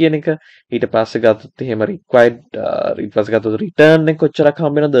equity කියන එක. ඊට පස්සේ ගත්තොත් එහෙම required ඊට පස්සේ ගත්තොත් return එක කොච්චරක්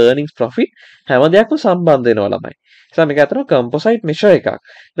හම්බ වෙනවද, earnings profit හැම දෙයක්ම සම්බන්ධ වෙනවා ළමයි. නිසා මේක අතන composite measure එකක්.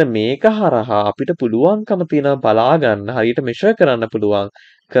 දැන් මේක හරහා අපිට පුළුවන්කම තියෙනවා බලා ගන්න හරියට measure කරන්න පුළුවන්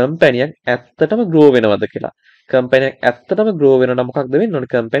කම්පැනියක් ඇත්තටම grow වෙනවද කියලා. කම්පැනියක් ඇත්තටම grow වෙනවා නම් මොකක්ද වෙන්න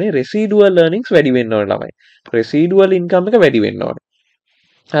ඕනේ? කම්පැනි residual earnings වැඩි වෙන්න ඕනේ ළමයි. residual income එක වැඩි වෙන්න ඕනේ.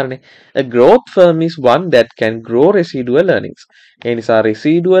 හරිනේ. A growth firm is one that can grow residual earnings. ඒ නිසා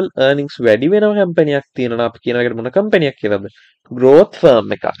residual earnings වැඩි වෙන කම්පැනියක් තියෙනවා අපි කියන එකට මොන කම්පැනියක් කියලාද? growth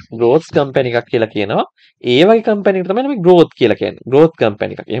firm එකක්. growth company එකක් කියලා කියනවා. ඒ වගේ කම්පැනි එකට තමයි මේ growth කියලා කියන්නේ. growth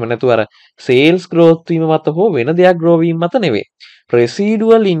company එකක්. එහෙම නැතුව අර sales growth වීම මත හෝ වෙන දෙයක් grow වීම මත නෙවෙයි.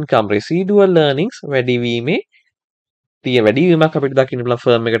 residual income, residual earnings වැඩි වීමේ වැඩිවීමක් අපිට දකින්න පුළුවන්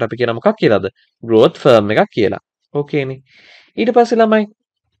ෆර්ම් එකට අපි කියන මොකක් කියලාද? growth firm එකක් කියලා. ඕකේනේ. ඊට පස්සේ ළමයි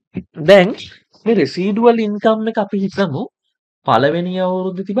දැන් මේ රෙසිඩුවල් ඉන්කම් එක අපි හිතමු පළවෙනි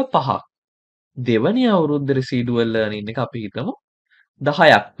අවුරුද්දේ තිබ්බ 5ක්. දෙවැනි අවුරුද්දේ රෙසිඩුවල් ලර්නින් එක අපි හිතමු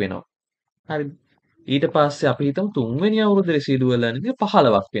 10ක් වෙනවා. හරිද? ඊට පස්සේ අපි හිතමු තුන්වෙනි අවුරුද්දේ රෙසිඩුවල් ලර්නින් එක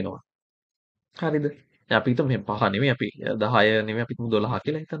 15ක් වෙනවා. හරිද? දැන් අපි හිතමු මෙහෙම 5 නෙමෙයි අපි 10 නෙමෙයි අපි හිතමු 12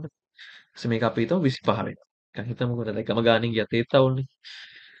 කියලා හිතන්න. ඊට මේක අපි හිතමු 25 වෙනවා. නිකන් හිතමුකෝ දැන් එකම ගානින් ගියත් ඒත් අවුල්නේ.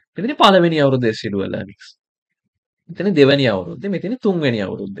 මෙතන පළවෙනි අවුරුද්දේ රෙසිඩුවල් ලර්නින්ස්. මෙතන දෙවැනි අවුරුද්දේ මෙතන තුන්වෙනි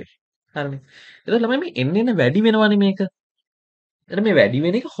අවුරුද්දේ. හරිනේ. එතකොට ළමයි මේ එන්න එන්න වැඩි වෙනවනේ මේක. එතන මේ වැඩි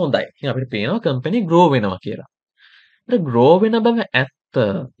වෙන එක හොඳයි. ඉතින් අපිට පේනවා කම්පැනි ග්‍රෝ වෙනවා කියලා. ඒත් ග්‍රෝ වෙන බව ඇත්ත.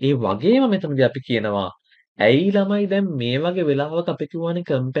 ඒ වගේම මෙතනදී අපි කියනවා ඇයි ළමයි දැන් මේ වගේ වෙලාවක අපි කියවනේ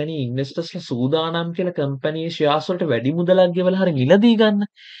කම්පැනි ඉන්වෙස්ටර්ස්ලා සූදානම් කියලා කම්පැනියේ ෂෙයාර්ස් වලට වැඩි මුදලක් ගෙවලා හරි මිලදී ගන්න.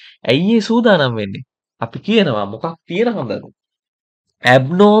 ඇයි ඒ සූදානම් වෙන්නේ? අපි කියනවා මොකක් තියෙන හන්දද?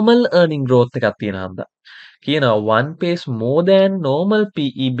 abnormal earning growth එකක් තියෙන හන්දා. කියනවා one pays more than normal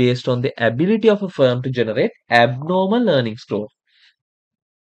PE based on the ability of a firm to generate abnormal earnings growth.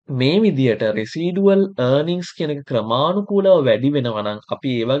 මේ විදියට residual earnings කියන එක ක්‍රමානුකූලව වැඩි වෙනවා නම්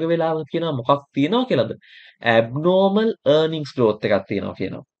අපි ඒ වගේ වෙලාවක කියනවා මොකක් තියෙනවා කියලාද? abnormal earnings growth එකක් තියෙනවා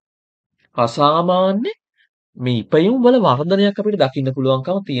කියනවා. අසාමාන්‍ය මේ ඉපයුම් වල වර්ධනයක් අපිට දකින්න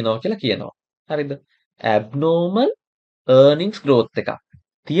පුළුවන්කම තියෙනවා කියලා කියනවා. හරිද? abnormal earnings growth එකක්.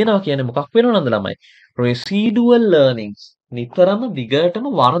 තියෙනවා කියන්නේ මොකක් වෙනවද ළමයි? residual earnings නිතරම දිගටම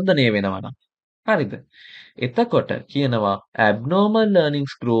වර්ධනය වෙනවා නම්. හරිද? එතකොට කියනවා abnormal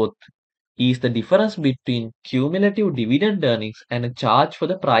earnings growth is the difference between cumulative dividend earnings and a charge for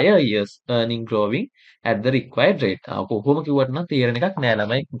the prior year's earning growing at the required rate. කොහොම කිව්වට නම් තේරෙන එකක් නෑ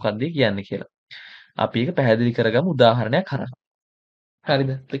ළමයි මොකක්ද කියන්නේ කියලා. අපි ඒක පැහැදිලි කරගමු උදාහරණයක් හරහා. හරිද?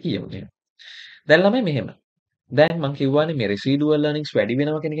 ඒක කියමු. දැන් ළමයි මෙහෙම. දැන් මම කිව්වානේ මේ residual earnings වැඩි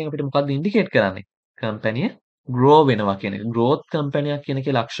වෙනවා කියන එකෙන් අපිට මොකක්ද ඉන්ඩිකේට් කරන්නේ? කම්පැනිය grow වෙනවා කියන එක. growth කම්පැනියක් කියන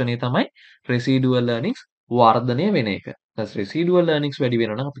එකේ ලක්ෂණය තමයි residual earnings වර්ධනය වෙන එක. ඊට residual earnings වැඩි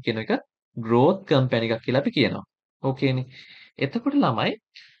වෙනවා නම් අපි කියන එක growth කම්පැනි එකක් කියලා අපි කියනවා. ඕකේනේ. එතකොට ළමයි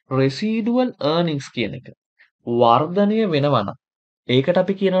residual earnings කියන එක වර්ධනය වෙනවා නම් ඒකට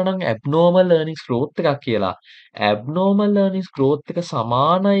අපි කියනවා නම් abnormal earnings growth එකක් කියලා. abnormal earnings growth එක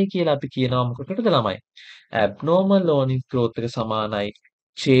සමානයි කියලා අපි කියනවා මොකකටද ළමයි? abnormal earnings growth එක සමානයි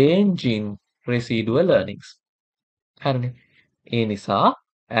change in residual earnings. හරිනේ. ඒ නිසා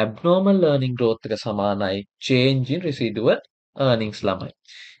abnormal earning growth එක සමානයි change in residual earnings ළමයි.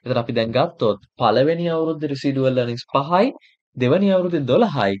 එතකොට අපි දැන් ගත්තොත් පළවෙනි අවුරුද්දේ residual earnings 5යි දෙවෙනි අවුරුද්දේ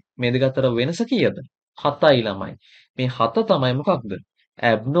 12යි මේ දෙක අතර වෙනස කීයද? 7යි ළමයි. මේ 7 තමයි මොකක්ද?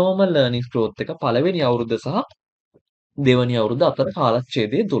 abnormal earnings growth එක පළවෙනි අවුරුද්ද සහ දෙවෙනි අවුරුද්ද අතර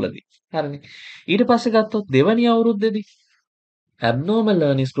කාලච්ඡේදයේ තුලදී. හරිනේ. ඊට පස්සේ ගත්තොත් දෙවෙනි අවුරුද්දේදී abnormal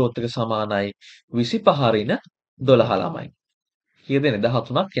earnings growth එක සමානයි 25 රින 12 ළමයි. කීයද එන්නේ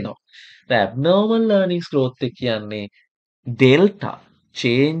 13ක් එනවා. දැන් abnormal earnings growth එක කියන්නේ delta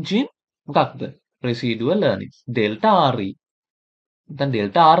change in මොකක්ද? residual earnings. delta RE. නැත්නම්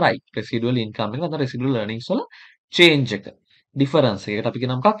delta RI residual income එක නැත්නම් residual earnings වල change එක. difference එකට අපි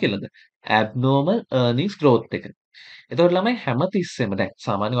කියන මොකක් කියලාද? abnormal earnings growth එක. එතකොට ළමයි හැමතිස්සෙම දැන්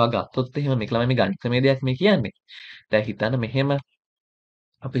සාමාන්‍යව ගත්තොත් එහෙම මේක ළමයි මේ ගණිතමය දෙයක් මේ කියන්නේ. දැන් හිතන්න මෙහෙම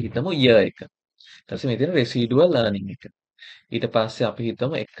අපි හිතමු year එක. ඊට පස්සේ මේ තියෙන residual earning එක. ඊට පස්සේ අපි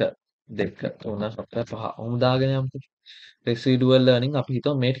හිතමු 1 2 3 4 5 ඔහොම දාගෙන යමුකෝ. residual earning අපි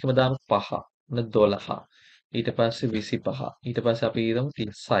හිතමු මේ ටිකම දාමු 5 12 ඊට පස්සේ 25 ඊට පස්සේ අපි හිතමු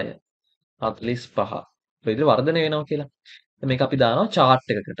 36 45 ඔය විදිහට වර්ධනය වෙනවා කියලා. දැන් මේක අපි දානවා chart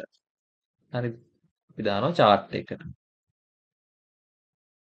එකකට. හරිද? අපි දානවා chart එකකට.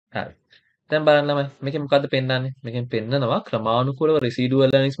 හරි. දැන් බලන්න ළමයි මේකෙන් මොකද්ද පෙන්වන්නේ? මේකෙන් පෙන්නනවා ක්‍රමානුකූලව residual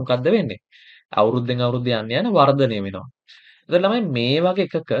earnings මොකද්ද වෙන්නේ? අවුරුද්දෙන් අවුරුද්ද යන්න යන වර්ධනය වෙනවා. එතකොට ළමයි මේ වගේ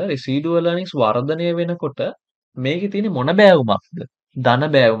එකක residual earnings වර්ධනය වෙනකොට මේකේ තියෙන මොන බෑවුමක්ද? ධන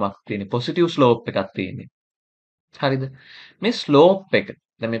බෑවුමක් තියෙන්නේ. positive slope එකක් තියෙන්නේ. හරිද? මේ slope එක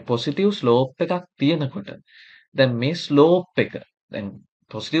දැන් මේ positive slope එකක් තියෙනකොට දැන් මේ slope එක දැන්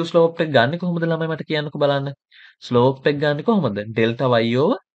positive slope එක ගන්න කොහොමද ළමයි මට කියන්නකෝ බලන්න. slope එක ගන්න කොහොමද? delta y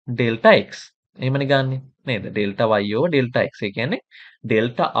over delta x. එහෙමනේ ගන්නෙ නේද? delta y over delta x. ඒ කියන්නේ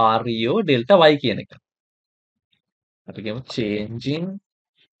delta re over delta y කියන එක. අපි කියමු change in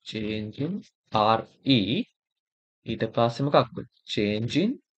re ඊට පස්සේ මොකක්ද? change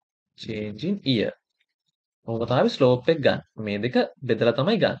in year. ඕක තමයි ස්ලෝප් එක ගන්න. මේ දෙක බෙදලා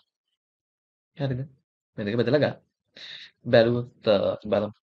තමයි ගන්න. හරිද? මේ දෙක බෙදලා ගන්න. බැලුවොත් බලමු.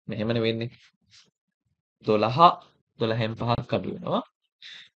 මෙහෙමනේ වෙන්නේ. 12 12න් 5ක් අඩු වෙනවා.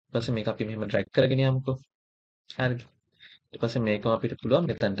 ඊට පස්සේ මේක අපි මෙහෙම ඩ්‍රැග් කරගෙන යමුකෝ. හරිද? ඊට පස්සේ මේකම අපිට පුළුවන්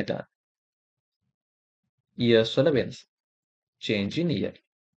මෙතනට ගන්න. years වල වෙනස. change in year.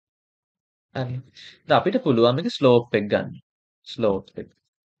 හරි. දැන් අපිට පුළුවන් මේක slope එක ගන්න. slope එක.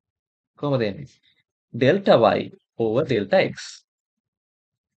 කොහොමද එන්නේ? delta y over delta x.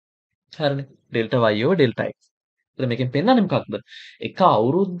 හරිනේ. delta y over delta x. එතන මේකෙන් පෙන්නන්නේ මොකක්ද? එක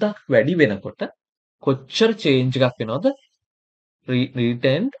අවුරුද්දක් වැඩි වෙනකොට කොච්චර change එකක් වෙනවද?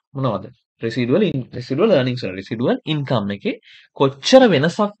 retained මොනවද? residual earnings වල residual income එකේ කොච්චර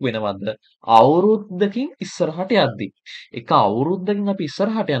වෙනසක් වෙනවද අවුරුද්දකින් ඉස්සරහට යද්දි. එක අවුරුද්දකින් අපි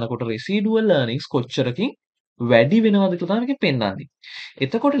ඉස්සරහට යනකොට residual earnings කොච්චරකින් වැඩි වෙනවද කියලා තමයි මේකෙන් පෙන්නන්නේ.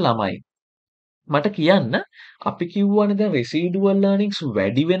 එතකොට ළමයි මට කියන්න අපි කිව්වනේ දැන් residual earnings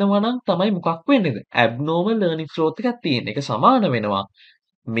වැඩි වෙනවා නම් තමයි මොකක් වෙන්නේද? abnormal earnings growth එකක් තියෙන. ඒක සමාන වෙනවා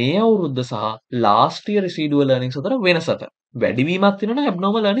මේ අවුරුද්ද සහ last year residual earnings අතර වෙනසට. වැඩිවීමක් තියෙනවා නම්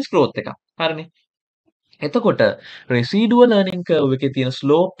abnormal earnings growth එකක්. හරිනේ. එතකොට residual earning curve එකේ තියෙන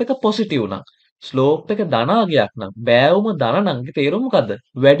slope එක positive නම් slope එක ධනාගයක් නම් බෑවුම ධන නම් ඒකේ තේරුම මොකද්ද?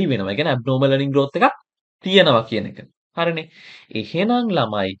 වැඩි වෙනවා. ඒ කියන්නේ abnormal earning growth එකක් තියෙනවා කියන එක. හරිනේ. එහෙනම්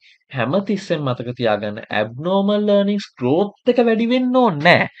ළමයි හැමතිස්සෙම මතක තියාගන්න abnormal earnings growth එක වැඩි වෙන්න ඕනේ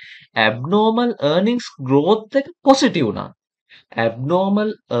නැහැ. abnormal earnings growth එක positive නම් abnormal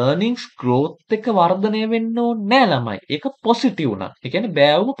earnings growth එක වර්ධනය වෙන්න ඕනේ නෑ ළමයි. ඒක positive නම්. ඒ කියන්නේ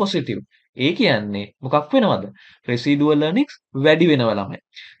බෑවුම positive. ඒ කියන්නේ මොකක් වෙනවද? residual earnings වැඩි වෙනවා ළමයි.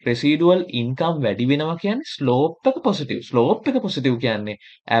 residual income වැඩි වෙනවා කියන්නේ slope එක positive. slope එක positive කියන්නේ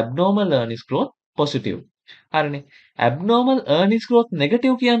abnormal earnings growth positive. හරිනේ. abnormal earnings growth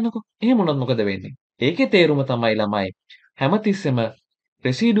negative කියන්නකෝ. එහෙම වුණොත් මොකද වෙන්නේ? ඒකේ තේරුම තමයි ළමයි හැමතිස්සෙම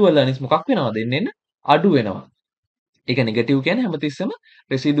residual earnings මොකක් වෙනවද? එන්න අඩු වෙනවා. ඒක නෙගටිව් කියන්නේ හැමතිස්සෙම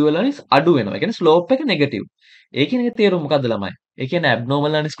රෙසිඩුවල් earnings අඩු වෙනවා. ඒ කියන්නේ ස්ලෝප් එක නෙගටිව්. ඒ කියන එකේ තේරුම මොකද්ද ළමයි? ඒ කියන්නේ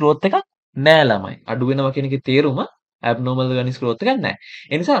ඇබ්නෝමල් earnings growth එකක් නෑ ළමයි. අඩු වෙනවා කියන එකේ තේරුම ඇබ්නෝමල් earnings growth එකක් නෑ.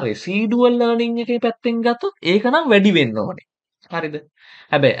 ඒ නිසා රෙසිඩුවල් earning එකේ පැත්තෙන් ගත්තොත් ඒක නම් වැඩි වෙන්න ඕනේ. හරිද?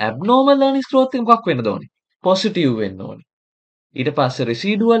 හැබැයි ඇබ්නෝමල් earnings growth එක මොකක් වෙන්නද ඕනේ? පොසිටිව් වෙන්න ඕනේ. ඊට පස්සේ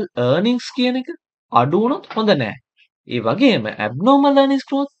residual earnings කියන එක අඩු වුණොත් හොඳ නෑ. ඒ වගේම abnormal earnings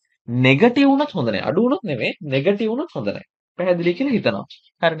growth නෙගටිව් වුණොත් හොඳ නෑ. අඩු වුණොත් නෙමෙයි නෙගටිව් වුණොත් හොඳ නෑ. පැහැදිලි කියලා හිතනවා.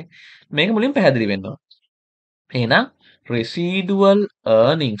 හරිනේ. මේක මුලින් පැහැදිලි වෙන්න ඕන. එහෙනම් residual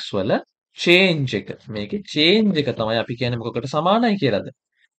earnings වල change එක මේකේ change එක තමයි අපි කියන්නේ මොකකට සමානයි කියලාද?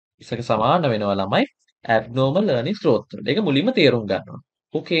 ඉස්සක සමාන වෙනවා ළමයි abnormal earnings growth වලට. ඒක මුලින්ම තේරුම් ගන්න ඕන.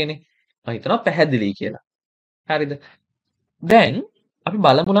 ඕකේනේ. මම හිතනවා පැහැදිලි කියලා. හරිද? දැන් අපි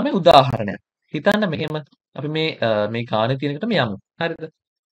බලමු ළමයි උදාහරණයක්. හිතන්න මෙහෙම අපි මේ ගානේ තියෙන එකටම යමු. හරිද?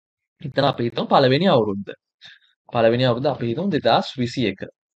 හිතන්න අපි හිතමු පළවෙනි අවුරුද්ද. පළවෙනි අවුරුද්ද අපි හිතමු 2021.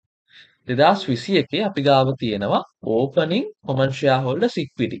 2021 අපි ගාව තියෙනවා opening common shareholders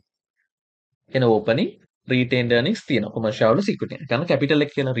equity. එන opening retained earnings තියෙනවා. common shareholders equity. ගන්න capital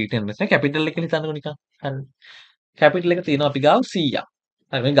එක කියලා retained earnings නේ capital එක කියලා හිතන්නකො නිකන්. හරි. capital එක තියෙනවා අපි ගාව 100ක්.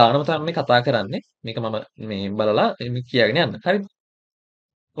 හරි මේ ගානම තමයි කතා කරන්නේ. මේක මම මේ බලලා මේ කියාගෙන යන්න. හරිද?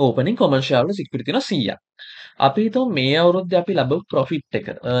 opening common shareholders equity තියෙනවා 100ක්. අපි හිතමු මේ අවුරුද්දේ අපි ලැබපු profit එක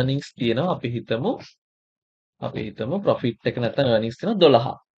earnings තියෙනවා අපි හිතමු profit එක නැත්නම් earnings තියෙනවා 12ක්.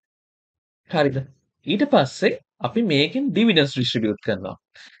 හරිද? ඊට පස්සේ අපි මේකෙන් dividends distribute කරනවා.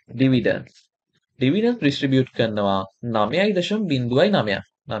 dividends distribute කරනවා 9.09ක්.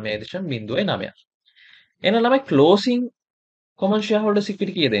 9.09ක්. එහෙනම් ළමයි closing common shareholders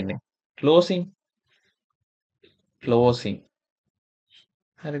equity කීයද එන්නේ? closing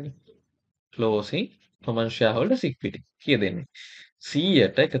හරිද? closing common shareholders equity කීයද එන්නේ?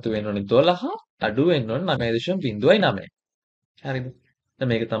 100ට එකතු වෙන්න ඕනේ 12 අඩු වෙන්න ඕනේ 9.09. හරිද? දැන්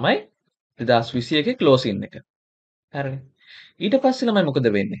මේක තමයි 2021 closing එක. හරිනේ. ඊට පස්සේ ළමයි මොකද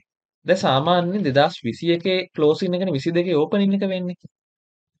වෙන්නේ? දැන් සාමාන්‍යයෙන් 2021 closing එකනේ 22 opening එක වෙන්නේ.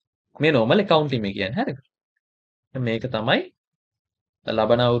 මේ normal accounting එක කියන්නේ හරිද? දැන් මේක තමයි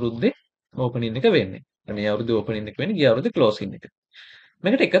ලබන අවුරුද්දේ opening එක වෙන්නේ. මේ අවුරුද්දේ opening එක වෙන්නේ ගිය අවුරුද්දේ closing එක.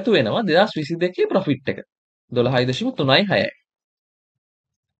 මේකට එකතු වෙනවා 2022 profit එක 12.36යි.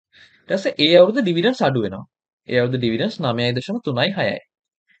 ඊට පස්සේ ඒ අවුරුද්ද dividends අඩු වෙනවා. ඒ අවුරුද්ද dividends 9.36යි.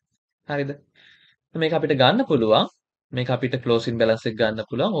 හරිද? මේක අපිට ගන්න පුළුවන්. මේක අපිට closing balance එක ගන්න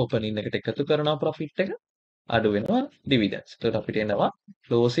පුළුවන්. opening එකට එකතු කරනවා profit එක. අඩු වෙනවා dividends. එතකොට අපිට එනවා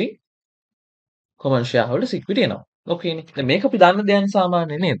closing common shareholders equity එනවා. ඕකේනේ. දැන් මේක අපි දන්න දෙයක්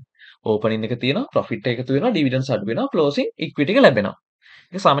සාමාන්‍ය නේද? opening එක තියෙනවා, profit එක එකතු වෙනවා, dividends අඩු වෙනවා, closing equity එක ලැබෙනවා.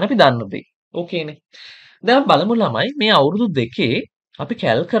 ඒක සාමාන්‍ය අපි දන්න දෙයක්. ඕකේනේ. දැන් බලමු ළමයි මේ අවුරුදු දෙකේ අපි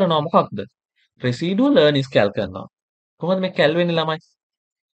කැල් කරනවා මොකක්ද? residual earnings කැල් කරනවා. කොහොමද මේ කැල් වෙන්නේ ළමයි?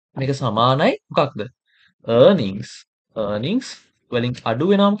 මේක සමානයි මොකක්ද? earnings වලින් අඩු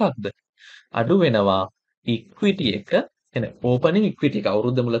වෙනවා මොකක්ද? අඩු වෙනවා equity එක එන opening equity එක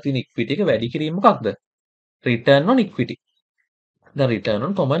අවුරුද්ද මුල තියෙන equity එක වැඩි කිරීම මොකක්ද? return on equity. දැන් return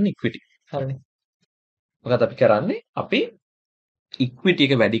on common equity. හරිනේ. මොකද අපි කරන්නේ? අපි equity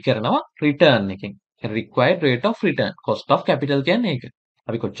එක වැඩි කරනවා return එකෙන්. required rate of return. cost of capital කියන්නේ ඒක.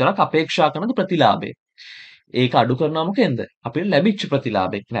 අපි කොච්චරක් අපේක්ෂා කරනද ප්‍රතිලාභය. ඒක අඩු කරනවා මොකෙන්ද? අපිට ලැබිච්ච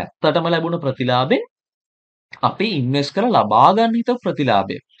ප්‍රතිලාභයෙන්. නැත්තටම ලැබුණ ප්‍රතිලාභයෙන් අපි ඉන්වෙස්ට් කරලා ලබා ගන්න හිතපු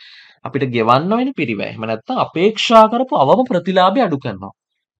ප්‍රතිලාභය. අපිට ගෙවන්න වෙන පිරිවැය. එහෙම නැත්නම් අපේක්ෂා කරපු අවම ප්‍රතිලාභය අඩු කරනවා.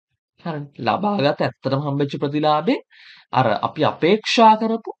 හරිනේ. ලබාගත් ඇත්තටම හම්බෙච්ච ප්‍රතිලාභේ අර අපි අපේක්ෂා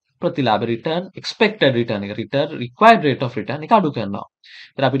කරපු ප්‍රතිලාභ return expected return එක return required rate of return එක අඩු කරනවා.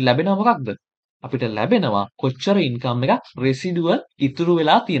 ඒත් අපිට ලැබෙනවා මොකක්ද? අපිට ලැබෙනවා කොච්චර income එකක් residual ඉතුරු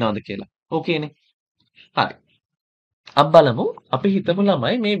වෙලා තියෙනවද කියලා. ඕකේනේ. හරි. අපි බලමු අපි හිතමු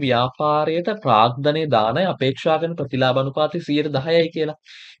ළමයි මේ ව්‍යාපාරයට ප්‍රාග්ධනයේ දානය අපේක්ෂා කරන ප්‍රතිලාභ අනුපාතය 10%යි කියලා.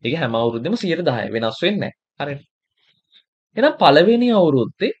 ඒක හැම අවුරුද්දෙම 10% වෙනස් වෙන්නේ නැහැ. හරිනේ. එහෙනම් පළවෙනි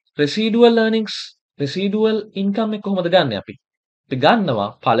අවුරුද්දේ residual earnings residual income එක කොහොමද ගන්නෙ අපි? අපි ගන්නවා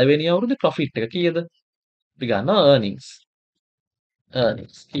පළවෙනි අවුරුද්දේ profit එක කීයද? අපි ගන්නවා earnings.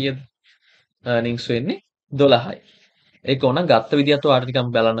 earnings කීයද? earnings වෙන්නේ 12යි. ඒක ඕන ගත්ත විදිහත් ඔයාලට නිකන්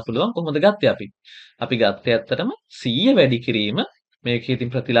බලන්න පුළුවන් කොහොමද ගත්තේ අපි. අපි ගත්තේ ඇත්තටම 100 වැඩි කිරීම මේකේ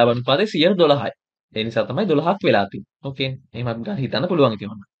තියෙන ප්‍රතිලාභ අනුපාතය 112යි. ඒ නිසා තමයි 12ක් වෙලා තියෙන්නේ. ඕකේ. එහෙම අපි ගන්න හිතන්න පුළුවන් ඉතින්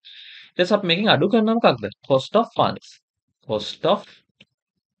ඔන්න. ඊට පස්සේ අපි මේකෙන් අඩු කරනවා මොකක්ද? cost of funds. cost of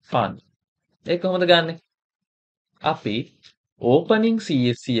fund. ඒක කොහොමද ගන්නෙ? අපි opening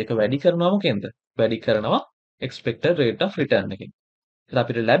CSC එක වැඩි කරනවා මොකෙන්ද? වැඩි කරනවා expected rate of return එකෙන්. ඒත්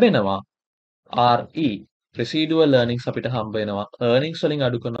අපිට ලැබෙනවා RE residual earnings අපිට හම්බ වෙනවා earnings වලින්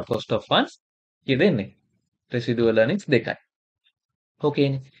අඩු කරන cost of funds කීයද එන්නේ? residual earnings 2යි.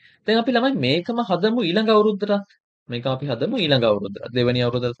 ඕකේනේ. දැන් අපි ළමයි මේකම හදමු ඊළඟ අවුරුද්දට. මේක අපි හදමු ඊළඟ අවුරුද්දට. දෙවෙනි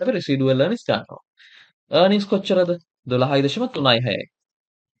අවුරුද්දට අපි residual earnings ගන්නවා. earnings කොච්චරද? 12.36යි.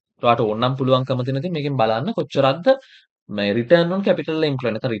 ඔයාලට ඕනනම් පුළුවන්කම තියෙන ඉතින් මේකෙන් බලන්න කොච්චරක්ද මේ return on capital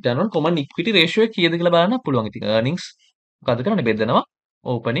employed නැත්නම් return on common equity ratio එක කීයද කියලා බලන්න පුළුවන්. ඉතින් earnings මොකද කරන්නේ? බෙදනවා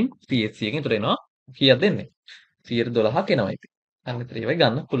opening CSC එකෙන් ඉතුරු වෙනවා කීයක්ද එන්නේ? 112ක් එනවා ඉතින්. අන්න ඉතින් ඒවයි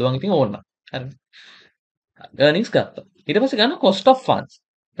ගන්න පුළුවන් ඉතින් ඕනනම්. හරිද? earnings ගත්තා. ඊට පස්සේ ගන්න cost of funds.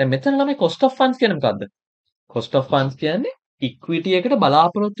 දැන් මෙතන ළමයි cost of funds කියන්නේ මොකද්ද? cost of funds කියන්නේ equity එකට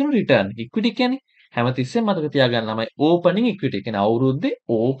බලාපොරොත්තු වෙන return. equity කියන්නේ හැමතිස්සෙම මතක තියාගන්න ළමයි opening equity කියන්නේ අවුරුද්දේ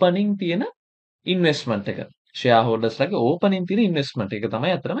opening තියෙන investment එක. shareholders ලගේ opening තියෙන investment එක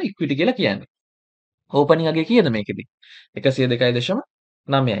තමයි අතරම equity කියලා කියන්නේ. opening අගේ කීයද මේකෙදි?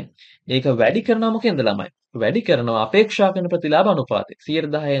 102.9යි. ඒක වැඩි කරනවා මොකෙන්ද ළමයි? වැඩි කරනවා අපේක්ෂා කරන ප්‍රතිලාභ අනුපාතය.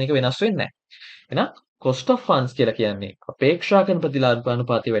 110 එක වෙනස් වෙන්නේ නැහැ. එහෙනම් cost of funds කියලා කියන්නේ අපේක්ෂා කරන ප්‍රතිලාභ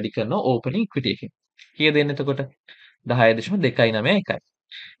අනුපාතය වැඩි කරනවා opening equity එකෙන්. කීයද එන්නේ එතකොට? 10.291යි.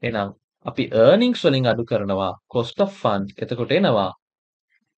 එහෙනම් අපි earnings වලින් අඩු කරනවා cost of fund. එතකොට එනවා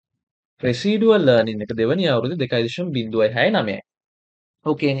residual earning එක දෙවෙනි අවුරුද්දේ 2.069යි.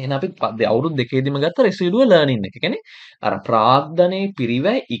 ඕකේ එහෙනම් අපි අවුරුදු දෙකේදීම ගත්ත residual earning එක. කියන්නේ අර ප්‍රාග්ධනයේ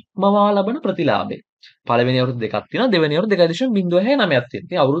පිරිවැය ඉක්මවා ලබන ප්‍රතිලාභය. පළවෙනි අවුරුදු දෙකක් තියෙනවා දෙවෙනි අවුරුදු 2.069ක් තියෙනවා.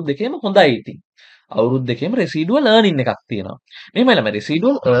 ඉතින් අවුරුදු දෙකේම හොඳයි ඉතින්. අවුරුදු දෙකේම residual earning එකක් තියෙනවා. මෙහෙමයි ළමයි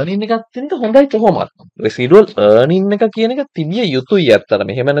residual earning එකක් තියෙන එක හොඳයි කොහොමද? residual earning එක කියන එක තිබිය යුතුයි ඇත්තටම.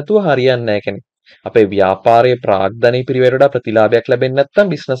 මෙහෙම නැතුව හරියන්නේ නැහැ කියන්නේ. අපේ ව්‍යාපාරයේ ප්‍රාග්ධනයේ පිරිවැයට වඩා ප්‍රතිලාභයක් ලැබෙන්නේ නැත්නම්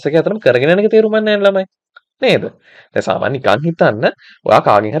බිස්නස් එක ඇත්තටම කරගෙන යන එක තේරුම් ගන්න නැහැ ළමයි. නේද? දැන් සාමාන්‍ය නිකන් හිතන්න ඔයා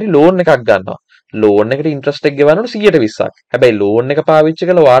කාගෙන් හරි ලෝන් එකක් ගන්නවා. ලෝන් එකට ඉන්ට්‍රස්ට් එක ගෙවන්නකොට 120ක්. හැබැයි ලෝන් එක පාවිච්චි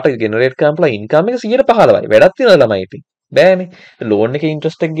කරලා ඔයාට ජෙනරේට් කරන්න පුළුවන් ඉන්කම් එක 115යි. වැඩක් තියනද ළමයි ඉතින්? බෑනේ. ලෝන් එකේ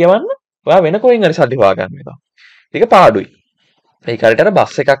ඉන්ට්‍රස්ට් එක ගෙවන්න ඔයා වෙන කොහෙන් හරි සල්ලි හොයා ගන්න වෙනවා. ඒක පාඩුයි. ඒක හරියට අර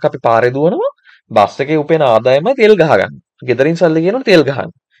බස් එකක් අපි පාරේ දුවනවා. බස් එකේ උපයන ආදායමයි තෙල් ගහගන්න. ගෙදරින් සල්ලි ගෙනනොත් තෙල්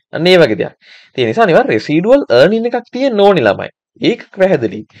ගහන්න. අන්න ඒ වගේ දෙයක්. ඒ නිසා අනිවාර්ය රෙසිඩුවල් earning එකක් තියෙන්න ඕනි ළමයි. ඒක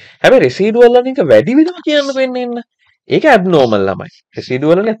පැහැදිලි. හැබැයි රෙසිඩුවල් earning එක වැඩි වෙනවා කියන්න වෙන්නේ නැහැ. ඒක ඇබ්නෝමල් ළමයි.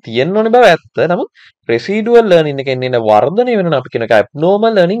 රෙසිඩුවල් earning තියෙන්න ඕනේ බව ඇත්ත. නමුත් රෙසිඩුවල් earning එකෙන් එන වර්ධනය වෙනවා අපි කියන එක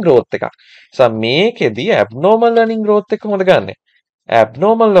ඇබ්නෝමල් earning growth එකක්. නිසා මේකෙදි ඇබ්නෝමල් earning growth එක කොහොමද ගන්නෙ?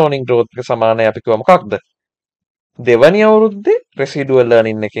 ඇබ්නෝමල් earning growth එක සමානයි අපි කිව්වා මොකක්ද? දෙවැනි අවුරුද්දේ රෙසිඩුවල්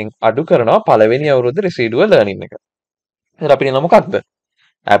earning එකෙන් අඩු කරනවා පළවෙනි අවුරුද්දේ රෙසිඩුවල් earning එක. එතන අපි කියනවා මොකක්ද?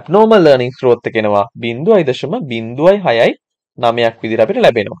 abnormal earnings growth එක එනවා 0.06යි 9ක් විදිහට අපිට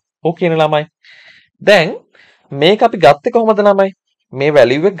ලැබෙනවා. ඕකේ නේ ළමයි. දැන් මේක අපි ගත්තේ කොහොමද ළමයි? මේ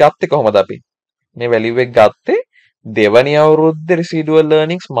value එක ගත්තේ කොහොමද අපි? මේ value එක ගත්තේ දෙවැනි අවුරුද්දේ residual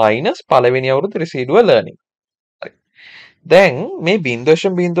earnings minus පළවෙනි අවුරුද්දේ residual earnings. හරි. දැන් මේ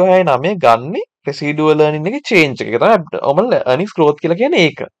 0.09 ගන්නේ residual earning එකේ change එක. ඒක තමයි abnormal earnings growth කියලා කියන්නේ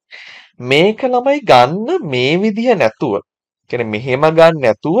ඒක. මේක ළමයි ගන්න මේ විදිහ නැතුව කියන්නේ මෙහෙම ගන්න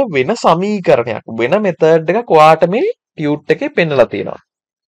නැතුව වෙන සමීකරණයක් වෙන මෙතඩ් එකක් ඔයාට මේ ටියුට් එකේ පෙන්නලා තියෙනවා.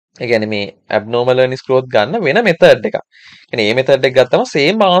 ඒ කියන්නේ මේ abnormal earnings growth ගන්න වෙන method එකක්. කියන්නේ මේ method එක ගත්තම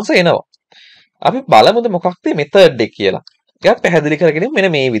same answer එනවා. අපි බලමුද මොකක්ද මේ method එක කියලා. ටිකක් පැහැදිලි කරගෙන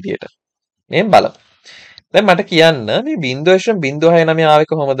මෙන්න මේ විදියට. මේ බලමු. දැන් මට කියන්න මේ 0.069 ආවේ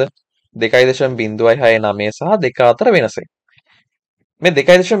කොහොමද? 2.069 සහ 2 අතර වෙනස. මේ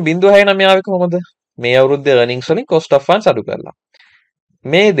 2.069 ආවේ කොහොමද? මේ අවුරුද්දේ earnings වලින් cost of funds අඩු කරලා.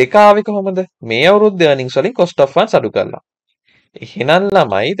 මේ 2 ආවේ කොහොමද? මේ අවුරුද්දේ earnings වලින් cost of funds අඩු කරලා. එහෙනම්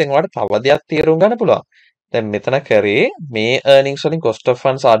ළමයි දැන් ඔයාලට තව දෙයක් තේරුම් ගන්න පුළුවන්. දැන් මෙතන කරේ මේ earnings වලින් cost of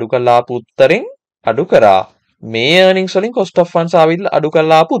funds අඩු කරලා ආපු උත්තරෙන් අඩු කරා. මේ earnings වලින් cost of funds අඩු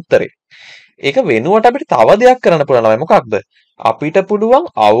කරලා ආපු උත්තරේ. ඒක වෙනුවට අපිට තව දෙයක් කරන්න පුළුවන් ළමයි. මොකක්ද? අපිට පුළුවන්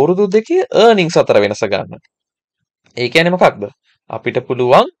අවුරුදු දෙකේ earnings අතර වෙනස ගන්න. ඒ කියන්නේ මොකක්ද? අපිට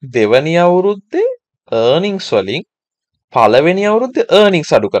පුළුවන් දෙවැනි අවුරුද්දේ earnings වලින් පළවෙනි අවුරුද්දේ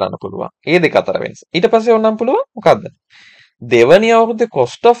earnings අඩු කරන්න පුළුවන්. ඒ දෙක අතර වෙනස. ඊට පස්සේ ඕනම් පුළුවන් මොකක්ද? දෙවැනි අවුරුද්දේ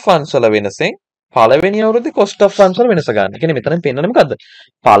cost of funds වල වෙනසෙන් පළවෙනි අවුරුද්දේ cost of funds වල වෙනස ගන්න. කියන්නේ මෙතනින් පෙන්නන්නේ මොකද්ද?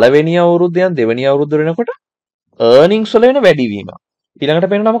 පළවෙනි අවුරුද්දෙන් දෙවැනි අවුරුද්ද වෙනකොට earnings වල වෙන වැඩිවීම.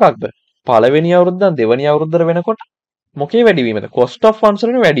 ඊළඟට පෙන්නනවා මොකක්ද? පළවෙනි අවුරුද්දෙන් දෙවැනි අවුරුද්දට වෙනකොට මොකේ වැඩිවීමද? cost of funds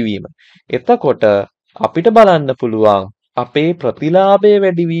වල වැඩිවීම. එතකොට අපිට බලන්න පුළුවන් අපේ ප්‍රතිලාභය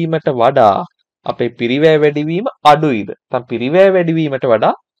වැඩිවීමට වඩා අපේ පිරිවැය වැඩිවීම අඩුයිද? නැත්නම් පිරිවැය වැඩිවීමට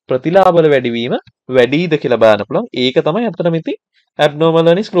වඩා ප්‍රතිලාභවල වැඩිවීම වැඩිද කියලා බලන්න පුළුවන්. ඒක තමයි අතන මෙතන abnormal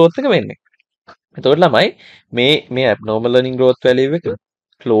earnings growth එක වෙන්නේ. එතකොට ළමයි මේ abnormal earning growth value එක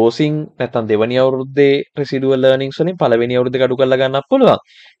closing නැත්නම් දෙවැනි අවුරුද්දේ residual earnings වලින් පළවෙනි අවුරුද්දේ අඩු කරලා ගන්නත් පුළුවන්.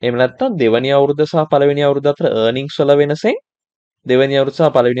 එහෙම නැත්නම් දෙවැනි අවුරුද්ද සහ පළවෙනි අවුරුද්ද අතර earnings වල වෙනසෙන් දෙවැනි අවුරුද්ද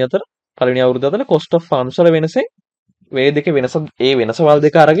සහ පළවෙනි අවුරුද්ද අතර cost of funds වල වෙනසෙන් මේ දෙකේ වෙනස වෙනසවල්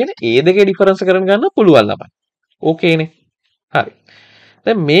දෙක අරගෙන ඒ දෙකේ ඩිෆරන්ස් කරගෙන ගන්න පුළුවන් ළමයි. ඕකේනේ. හරි.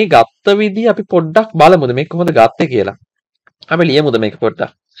 දැන් මේ ගත්ත විදිහ අපි පොඩ්ඩක් බලමුද මේක කොහොමද ගත්තේ කියලා. අපි ලියමුද මේක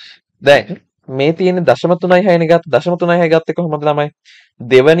පොඩ්ඩක්. දැන් මේ තියෙන 0.36 නේ ගත්ත 0.36 ගත්තේ කොහොමද ළමයි?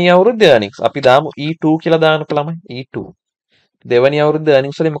 දෙවැනි අවුරුද්ද earnings අපි දාමු E2 කියලා දාන්නකෝ ළමයි. E2. දෙවැනි අවුරුද්ද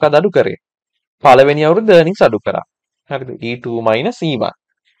earnings වලින් මොකද අඩු කරේ? පළවෙනි අවුරුද්ද earnings අඩු කරා. හරිද? E2 E1.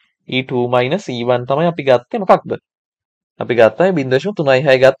 E2 E1 තමයි අපි ගත්තේ මොකක්ද? අපි ගත්තා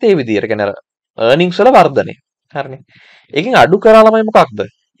 0.36 ගත්තේ ඒ විදිහට. කියන්නේ අර earnings වල වර්ධනය. හරිනේ. ඒකෙන් අඩු කරා ළමයි මොකක්ද?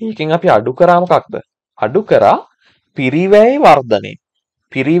 ඒකෙන් අපි අඩු කරා මොකක්ද? අඩු කරා පිරිවැය වර්ධනය.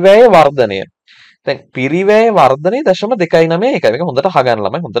 පිරිවැය වර්ධනය. දැන් පිරිවැය වර්ධනය 0.29 එකයි. මේක හොඳට අහගන්න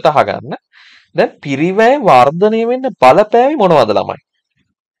ළමයි. හොඳට අහගන්න. දැන් පිරිවැය වර්ධනය වෙන්න බලපෑවි මොනවද ළමයි?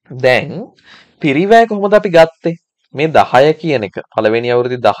 දැන් පිරිවැය කොහොමද අපි ගත්තේ? මේ 10 කියන එක පළවෙනි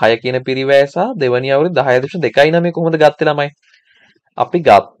අවුරුද්දේ 10 කියන පිරිවැය සහ දෙවෙනි අවුරුද්දේ 10.29 කොහොමද ගත්තේ ළමයි? අපි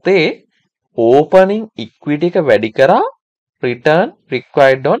ගත්තේ ඕපනින් ඉක්විටි එක වැඩි කරා return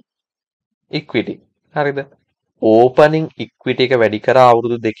required on equity. හරිද? ඕපනින් ඉක්විටි එක වැඩි කරා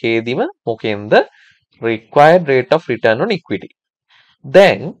අවුරුදු දෙකේදීම මොකෙන්ද? required rate of return on equity.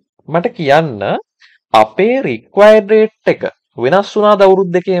 දැන් මට කියන්න අපේ required rate එක වෙනස් වුණාද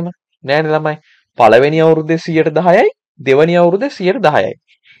අවුරුදු දෙකේම? නෑනේ ළමයි. පළවෙනි අවුරුද්දේ 10%යි දෙවෙනි අවුරුද්දේ 10%යි.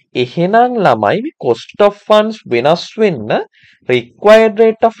 එහෙනම් ළමයි මේ cost of funds වෙනස් වෙන්න required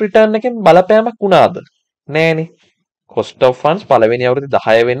rate of return එකෙන් බලපෑමක් වුණාද? නෑනේ. cost of funds පළවෙනි අවුරුද්දේ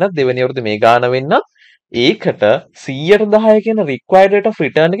 10 වෙන්නත් දෙවෙනි අවුරුද්දේ මේ ගාන වෙන්නත් ඒකට 100% කියන required rate of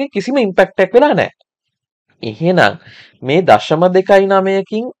return එකෙන් කිසිම impact එකක් වෙලා නැහැ. එහෙනම් මේ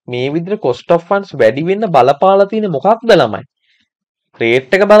 0.29කින් මේ විදිහට cost of funds වැඩි වෙන්න බලපාලා තියෙන්නේ මොකක්ද ළමයි?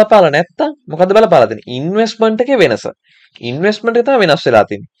 රේට් එක බලපාලා නැත්තම් මොකද්ද බලපාලා තියෙන්නේ? ඉන්වෙස්ට්මන්ට් එකේ වෙනස. ඉන්වෙස්ට්මන්ට් එක තමයි වෙනස් වෙලා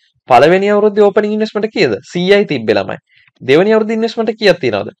තියෙන්නේ. පළවෙනි අවුරුද්දේ ඕපනින් ඉන්වෙස්ට්මන්ට් කීයද? 100යි තිබ්බේ ළමයි. දෙවෙනි අවුරුද්දේ ඉන්වෙස්ට්මන්ට් කීයක්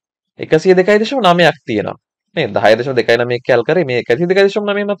තියනවද? 102.9ක් තියෙනවා. මේ 10.29 කැල් කරේ මේ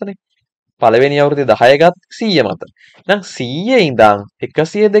 102.9 මතනේ. පළවෙනි අවුරුද්දේ 10 ගත් 100 මත. එහෙනම් 100 ඉඳන්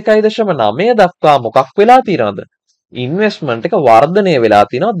 102.9 දක්වා මොකක් වෙලා තියෙනවද? ඉන්වෙස්ට්මන්ට් එක වර්ධනය වෙලා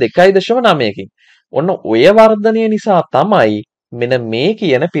තියෙනවා 2.9කින්. ඔන්න ඔය වර්ධනය නිසා තමයි මෙන්න මේ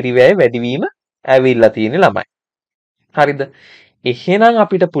කියන පිරිවැය වැඩිවීම ඇවිල්ලා තියෙන්නේ ළමයි. හරිද? එහෙනම්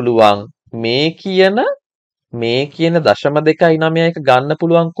අපිට පුළුවන් මේ කියන 0.29 ගන්න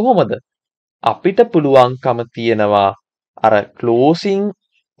පුළුවන් කොහොමද? අපිට පුළුවන්කම තියනවා අර ක්ලෝසින්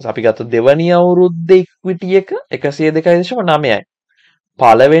අපි ගත්ත දෙවැනි අවුරුද්දේ ඉක්විටි එක 102.9යි.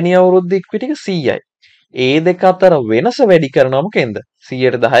 පළවෙනි අවුරුද්දේ ඉක්විටි එක 100යි. ඒ දෙක අතර වෙනස වැඩි කරනවා මොකෙන්ද?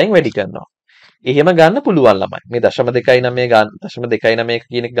 100%න් වැඩි කරනවා. එහෙම ගන්න පුළුවන් ළමයි. මේ 0.29 ගන්න 0.29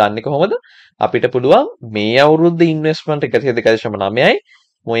 කියන එක ගන්න කොහොමද? අපිට පුළුවන් මේ අවුරුද්දේ ඉන්වෙස්ට්මන්ට් 102.9යි.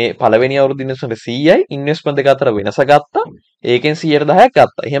 මොයේ පළවෙනි අවුරුද්දේ ඉන්වෙස්ට්මන්ට් 100යි. ඉන්වෙස්ට්මන්ට් දෙක අතර වෙනස ගත්තා. ඒකෙන් 110ක්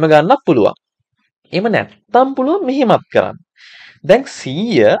ගත්තා. එහෙම ගන්නත් පුළුවන්. එහෙම නැත්තම් පුළුවන් මෙහෙමත් කරන්න. දැන්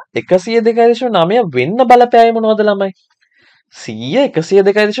 100 102.9 වෙන්න බලපෑවේ මොනවද ළමයි? 100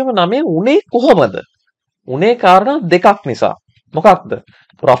 102.9 උනේ කොහොමද? උනේ කාරණා දෙකක් නිසා. මොකක්ද?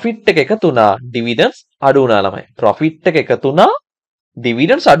 ප්‍රොෆිට් එක එකතු වුණා, ඩිවිඩන්ඩ්ස් අඩු වුණා ළමයි. ප්‍රොෆිට් එක එකතු වුණා,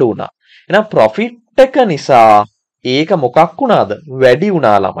 ඩිවිඩන්ඩ්ස් අඩු වුණා. එහෙනම් ප්‍රොෆිට් එක නිසා ඒක මොකක් වුණාද? වැඩි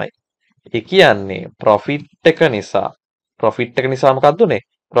වුණා ළමයි. ඒ කියන්නේ ප්‍රොෆිට් එක නිසා මොකක්ද උනේ?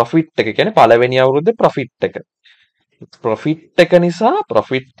 ප්‍රොෆිට් එක කියන්නේ පළවෙනි අවුරුද්දේ ප්‍රොෆිට් එක. ප්‍රොෆිට් එක නිසා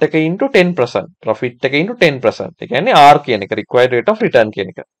ප්‍රොෆිට් එක into 10%. ප්‍රොෆිට් එක into 10%. ඒ කියන්නේ R කියන එක required rate of return කියන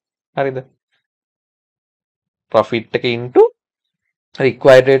එක. හරිද? ප්‍රොෆිට් එක into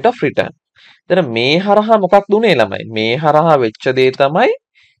required rate of return. දැන් මේ හරහා මොකක්ද උනේ ළමයි? මේ හරහා වෙච්ච දේ තමයි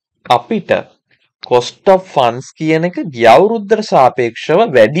අපිට cost of funds කියන එක ගිය අවුරුද්දට සාපේක්ෂව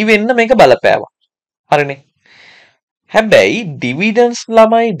වැඩි වෙන්න මේක බලපෑවා. හරිනේ. හැබැයි ඩිවිඩන්ඩ්ස්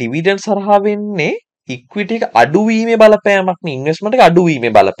ළමයි ඩිවිඩන්ඩ්ස් හරහා වෙන්නේ ඉක්විටි එක අඩුවීමේ බලපෑමක් නේ ඉන්වෙස්ට්මන්ට් එක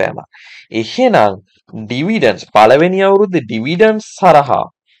අඩුවීමේ බලපෑමක්. එහෙනම් ඩිවිඩන්ඩ්ස් පළවෙනි අවුරුද්දේ ඩිවිඩන්ඩ්ස් හරහා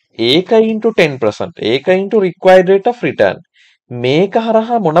ඒක into 10% ඒක into required rate of return මේක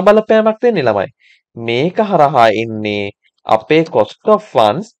හරහා මොන බලපෑමක් දෙන්නේ ළමයි? මේක හරහා එන්නේ අපේ cost of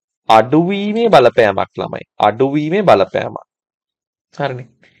funds අඩුවීමේ බලපෑමක් ළමයි. අඩුවීමේ බලපෑමක්. හරිනේ.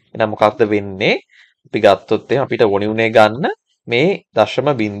 එහෙනම් මොකක්ද වෙන්නේ? අපි ගත්තොත් අපිට ඕනි උනේ ගන්න මේ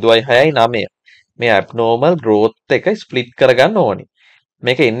 0.669 මේ abnormal growth එක ස්ප්ලිට් කරගන්න ඕනි.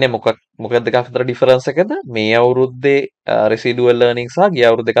 මේක එන්නේ මොකක්ද දෙක අතර ඩිෆරන්ස් එකද? මේ අවුරුද්දේ residual earnings සහ ගිය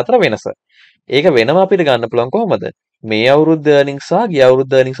අවුරුද්දේ අතර වෙනස. ඒක වෙනම අපිට ගන්න පුළුවන් කොහොමද? මේ අවුරුද්දේ earnings සහ ගිය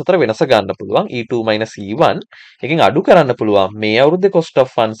අවුරුද්දේ earnings අතර වෙනස ගන්න පුළුවන් E2 E1. එකෙන් අඩු කරන්න පුළුවන් මේ අවුරුද්දේ cost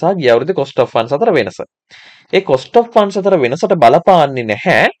of funds සහ ගිය අවුරුද්දේ cost of funds අතර වෙනස. ඒ cost of funds අතර වෙනසට බලපාන්නේ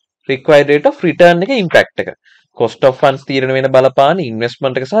නැහැ required rate of return එකේ impact එක. cost of funds තීරණය වෙන බලපාන්නේ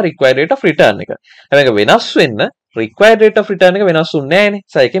investment එක සහ required rate of return එක. හැබැයි වෙනස් වෙන්න required rate of return එක වෙනස් වුන්නේ නැහැනේ.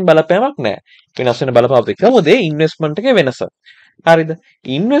 ඒකෙන් බලපෑමක් නැහැ. වෙනස් වෙන බලපාපු එකම දේ investment එකේ වෙනස. හරිද?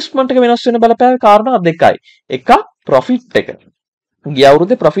 investment එක වෙනස් වෙන බලපෑවේ කාරණා දෙකයි. එකක් profit එක. ගිය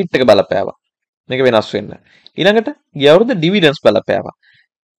අවුරුද්දේ profit එක බලපෑවා. මේක වෙනස් වෙන්න. ඊළඟට ගිය අවුරුද්දේ dividends බලපෑවා.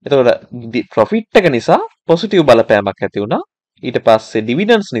 එතකොට profit එක නිසා positive බලපෑමක් ඇති වුණා. ඊට පස්සේ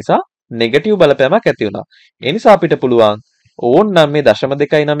dividends නිසා negative බලපෑමක් ඇති වුණා. ඒ නිසා අපිට පුළුවන් ඕන්නම් මේ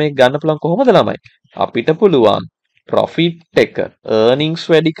 0.29 ගන්න පුළුවන් කොහොමද ළමයි? අපිට පුළුවන් profit එක earnings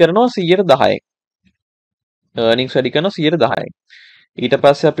වැඩි කරනවා 110න්. earnings වැඩි කරනවා 110න්. ඊට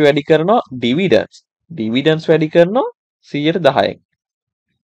පස්සේ අපි වැඩි කරනවා dividends. dividends වැඩි කරනවා 110න්.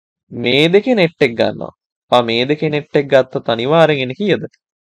 මේ දෙකේ net එක ගන්නවා. මේ දෙකේ net එක ගත්තොත් අනිවාර්යෙන් එන්නේ කීයද?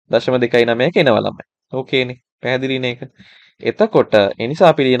 0.29ක එනවා ළමයි. ඕකේනේ. පැහැදිලිනේ ඒක. එතකොට එනිසා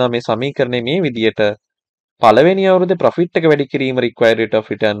අපි ලියනවා මේ සමීකරණය මේ විදියට පළවෙනි අවුරුද්දේ profit එක වැඩි කිරීම required rate of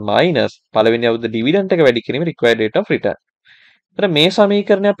return minus පළවෙනි අවුරුද්දේ dividend එක වැඩි කිරීම required rate of return. එතන මේ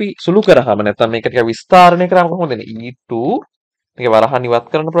සමීකරණය අපි සුළු කරාම නැත්නම් මේක ටික විස්තරණය කරාම කොහොමද එන්නේ? E2 මේක වරහන් ඉවත්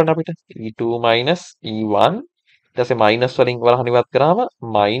කරන්න පුළුවන් අපිට. E2 minus E1 ඊට පස්සේ minus වලින් වරහන් ඉවත් කරාම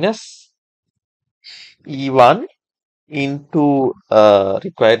minus E1 into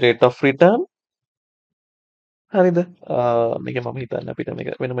required rate of return හරිද? මේක මම හිතන්නේ අපිට මේක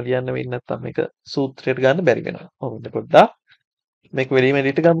වෙනම ලියන්න වෙන්නේ නැත්නම් මේක සූත්‍රයට ගන්න බැරි වෙනවා. කොහොමද පොඩ්ඩක් මේක වෙලීම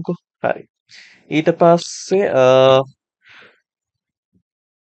එඩිට ගමුකෝ. හරි. ඊට පස්සේ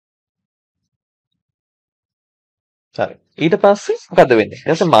හරි. ඊට පස්සේ මොකද වෙන්නේ?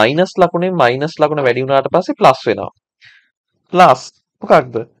 ඊට පස්සේ මයිනස් ලකුණෙන් මයිනස් ලකුණ වැඩි වුණාට පස්සේ ප්ලස් වෙනවා. ප්ලස්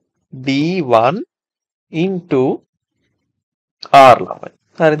මොකක්ද? D1 into R ළමයි.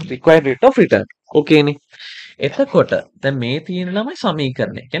 හරි. required rate of return. ඕකේනේ. එතකොට දැන් මේ තියෙන ළමයි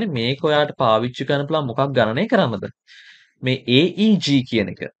සමීකරණය. කියන්නේ මේක ඔයාලට පාවිච්චි කරන්න පුළුවන් මොකක් ගණනය කරන්නද? මේ AEG කියන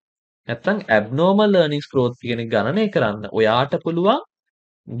එක. නැත්නම් abnormal earnings growth කියන එක ගණනය කරන්න ඔයාට පුළුවන්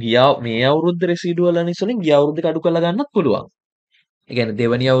මේ අවුරුද්ද residual earnings වලින් ගිය අවුරුද්දට අඩු කරලා ගන්නත් පුළුවන්. ඒ කියන්නේ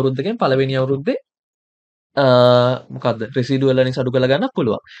දෙවෙනි අවුරුද්දකින් පළවෙනි අවුරුද්දේ මොකද්ද residual earnings අඩු කරලා ගන්නත්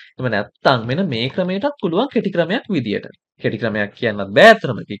පුළුවන්. එහෙම නැත්නම් මෙන්න මේ ක්‍රමයටත් පුළුවන් කෙටි ක්‍රමයක් විදියට. කෙටි ක්‍රමයක් කියන්නත් බෑ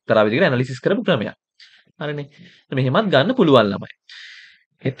අතරම එක්තරා විදිහකට ඇනලිසිස් කරපු ක්‍රමයක්. හරිනේ. මෙහෙමත් ගන්න පුළුවන් ළමයි.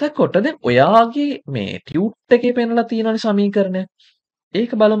 එතකොට දැන් ඔයාගේ මේ ටියුට් එකේ පෙන්නලා තියෙනවනේ සමීකරණය.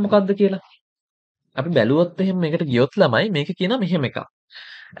 ඒක බලමු මොකද්ද කියලා. අපි බැලුවොත් එහෙම මේකට ගියොත් ළමයි මේක කියන මෙහෙම එකක්.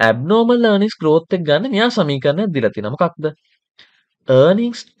 abnormal earnings growth එක ගන්න මෙයා සමීකරණයක් දීලා තියෙනවා. මොකක්ද?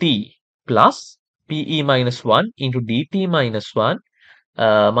 earnings t plus PE minus 1 into DT minus 1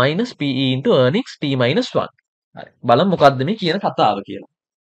 minus PE into earnings t minus 1. හරි. බලමු මොකද්ද මේ කියන කතාව කියලා.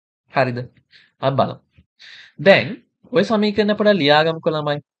 හරිද? අපි බලමු. දැන් ওই සමීකරණ අපිට ලියාගමුකෝ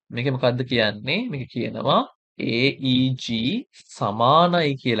ළමයි. මේකේ මොකද්ද කියන්නේ? මේක කියනවා AEG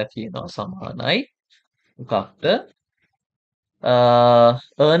සමානයි කියලා කියනවා. සමානයි මොකක්ද?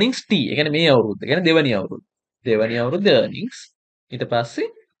 earnings t. ඒ කියන්නේ මේ අවුරුද්ද. ඒ කියන්නේ දෙවෙනි අවුරුද්ද. දෙවැනි අවුරුද්දේ earnings. ඊට පස්සේ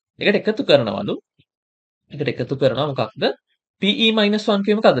එකට එකතු කරනවලු. එකට එකතු කරනවා මොකක්ද? PE minus 1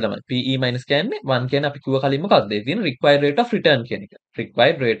 කියන්නේ මොකක්ද ළමයි? PE minus කියන්නේ 1 කියන්නේ අපි කිව්ව කලින් මොකක්ද? ඒ තියෙන required rate of return කියන එක.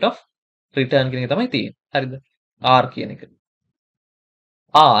 required rate of return කියන එක තමයි තියෙන්නේ. හරිද? R කියන එක.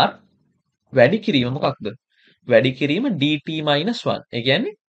 R වැඩි කිරීම මොකක්ද? වැඩි කිරීම dt minus 1. ඒ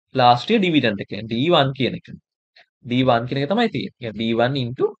කියන්නේ last year dividend එක. D1 කියන එක. D1 කියන එක තමයි තියෙන්නේ. D1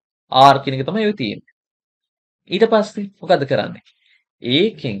 into R කියන එක තමයි ඔය තියෙන්නේ. ඊට පස්සේ මොකද කරන්නේ?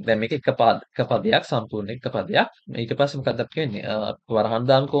 ඒකෙන් දැන් මේක එක පදයක් සම්පූර්ණ එක පදයක්. ඊට පස්සේ මොකක්ද අපි කියන්නේ? වරහන්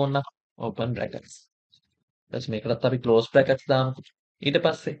දාමුකෝ ඕන්න open brackets. ඊට මේකටත් අපි close brackets දාමුකෝ. ඊට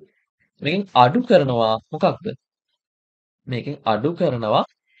පස්සේ මේකෙන් අඩු කරනවා මොකක්ද? මේකෙන් අඩු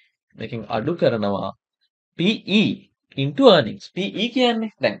කරනවා PE into earnings. PE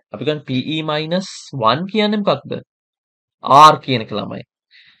කියන්නේ දැන් අපි ගන්න PE minus 1 කියන්නේ මොකක්ද? R කියන එක ළමයි.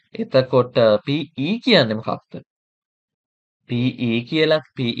 එතකොට PE කියන්නේ මොකක්ද? PE කියලා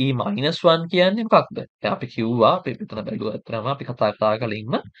PE minus 1 කියන්නේ මොකක්ද? දැන් අපි කිව්වා අපි මෙතන බැලුවා අතරම අපි කතා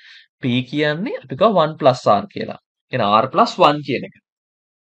කලින්ම P කියන්නේ අපි කිව්වා 1 plus R කියලා. එහෙනම් R plus 1 කියන එක.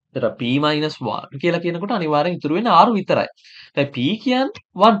 එතන P minus 1 කියලා කියනකොට අනිවාර්යෙන් ඉතුරු වෙන්නේ R විතරයි. දැන් P කියන්නේ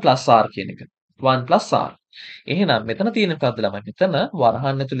 1 plus R කියන එක. 1 plus R. එහෙනම් මෙතන තියෙන මොකක්ද ළමයි? මෙතන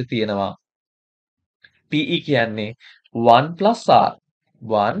වරහන් ඇතුලේ තියෙනවා PE කියන්නේ 1 plus R.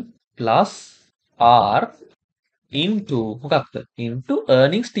 1 plus R into මොකක්ද? into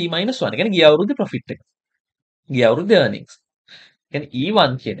earnings T minus 1. ඒ කියන්නේ ගිය අවුරුද්දේ profit එක. ගිය අවුරුද්දේ earnings. කියන්නේ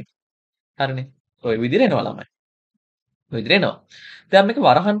E1 කියන එක. හරිනේ. ඔය විදිහට එනවා ළමයි. ඔය විදිහට එනවා. දැන් මේක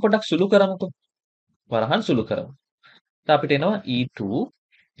වරහන් පොඩක් සුළු කරමුකෝ. වරහන් සුළු කරමු. දැන් අපිට එනවා E2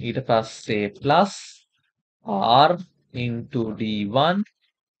 ඊට පස්සේ plus R into D1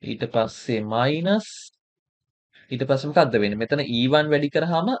 ඊට පස්සේ minus ඊට පස්සේ මොකද්ද වෙන්නේ? මෙතන E1 වැඩි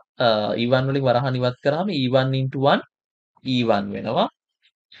කරාම E1 වලින් වරහන් ඉවත් කරාම E1 into 1 E1 වෙනවා.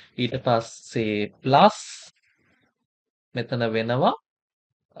 ඊට පස්සේ plus මෙතන වෙනවා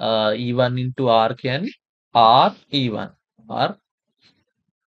E1 into R කියන්නේ R E1 R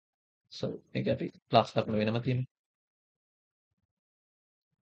sorry මේක අපි plus ලකුණ වෙනම තියෙනවා.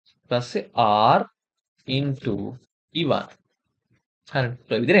 ඊට පස්සේ R into E1 හරි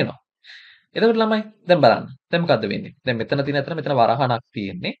ඔය විදිහට එනවා. එතකොට ළමයි දැන් බලන්න. දැන් මොකද්ද වෙන්නේ? දැන් මෙතන තියෙන අතර මෙතන වරහණක්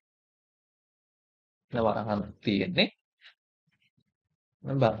තියෙන්නේ. මෙතන වරහණක් තියෙන්නේ.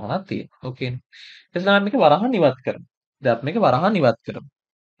 වරහණක් තියෙන්නේ. ඕකේනේ. ඊට පස්සේ මේක වරහන් ඉවත් කරමු. දැන් අපි මේක වරහන් ඉවත් කරමු.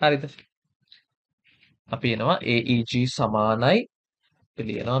 හරිද? අපි එනවා AEG සමානයි අපි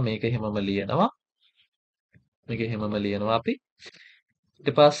ලියනවා මේක එහෙමම ලියනවා. මේක එහෙමම ලියනවා අපි.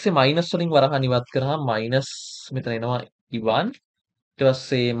 ඊට පස්සේ මයිනස් වලින් වරහන් ඉවත් කරාම මයිනස් මෙතන එනවා E1 ඊට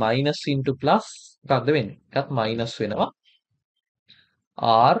පස්සේ මයිනස් into plus මොකක්ද වෙන්නේ? එකත් මයිනස් වෙනවා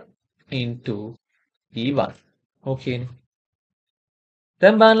R into E1. ඕකේනේ.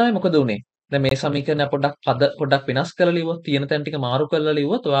 දැන් බලන්න මොකද උනේ? දැන් මේ සමීකරණය පොඩ්ඩක් වෙනස් කරලා ලියුවොත් තියෙන තැන් ටික මාරු කරලා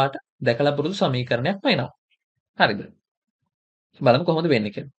ලියුවොත් ඔයාට දැකලා පුරුදු සමීකරණයක් වෙනවා. හරිද? බලමු කොහොමද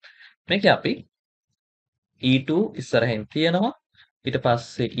වෙන්නේ කියලා. මේකේ අපි E2 ඉස්සරහින් තියනවා. ඊට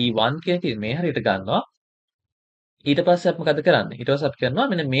පස්සේ E1 කියන මේ හරියට ගන්නවා. ඊට පස්සේ අපි මොකද කරන්නේ? ඊට පස්සේ අපි කරනවා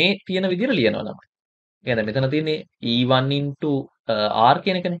මෙන්න මේ තියෙන විදිහට ලියනවා ළමයි. يعني මෙතන තියෙන්නේ E1 into R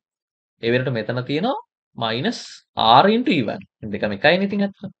කියන එකනේ. ඒ වෙනකොට මෙතන තියෙනවා minus R into E1. දෙකම එකයිනේ ඉතින්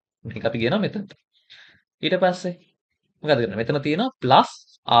අත්ත. මේක අපි කියනවා මෙතනට. ඊට පස්සේ මොකද කරන්නේ? මෙතන තියෙනවා plus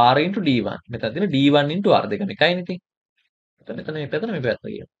R into D1. මෙතන තියෙන D1 into R දෙකම එකයිනේ ඉතින්. මෙතන මේ පැත්තට මේ පැත්තට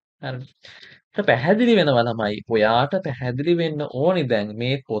කියනවා. හරිද? පැහැදිලි වෙනවා ළමයි. ඔයාට පැහැදිලි වෙන්න ඕනි දැන්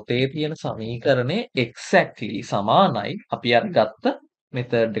මේ පොතේ තියෙන සමීකරණය exactly සමානයි. අපි අර ගත්ත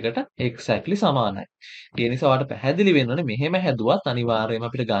මෙතඩ් එකට exactly සමානයි. ඒ නිසා ඔයාට පැහැදිලි වෙන්න ඕනේ මෙහෙම හැදුවත් අනිවාර්යයෙන්ම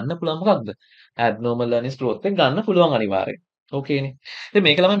අපිට ගන්න පුළුවන් මොකක්ද? abnormal learning growth එක ගන්න පුළුවන් අනිවාර්යයෙන්. ඕකේනේ. ඉතින්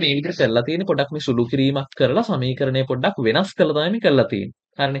මේක ළමයි මේ විදිහට කරලා තියෙන්නේ පොඩ්ඩක් මේ සුළු කිරීමක් කරලා සමීකරණය පොඩ්ඩක් වෙනස් කරලා තමයි මේ කරලා තියෙන්නේ.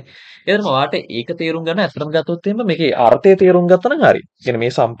 හරිනේ. එතන ඔයාට ඒක තේරුම් ගන්න අතරම ගත්තොත් එහෙම මේකේ අර්ථය තේරුම් ගත්තා නම් හරි. කියන්නේ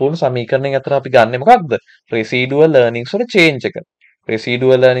මේ සම්පූර්ණ සමීකරණයෙන් අතර අපි ගන්නෙ මොකක්ද? residual earnings වල change එක.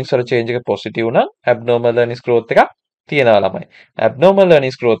 residual earnings වල change එක positive නම් abnormal earnings growth එකක් තියෙනවා ළමයි. abnormal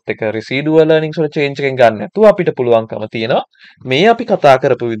earnings growth එක residual earnings වල change එකෙන් ගන්න නැතුව අපිට පුළුවන්කම තියෙනවා මේ අපි කතා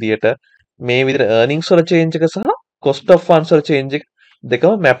කරපු විදිහට මේ විදිහට earnings වල change එක සහ cost of funds වල change එක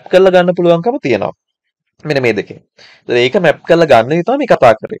දෙකම map කරලා ගන්න පුළුවන්කම තියෙනවා. මෙන්න මේ දෙකේ. ඒක මැප් කරලා ගන්න එක තමයි මේ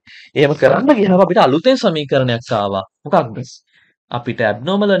කතා කරේ. එහෙම කරන්න ගියාම අපිට අලුතෙන් සමීකරණයක් ආවා. මොකක්ද? අපිට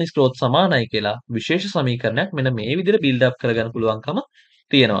abnormal earnings growth සමානයි කියලා විශේෂ සමීකරණයක් මෙන්න මේ විදිහට build up කරගන්න පුළුවන්කම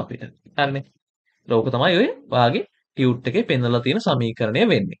තියෙනවා අපිට. හරිනේ. ඒක තමයි ඔය වාගේ ටියුට් එකේ පෙන්නලා තියෙන සමීකරණය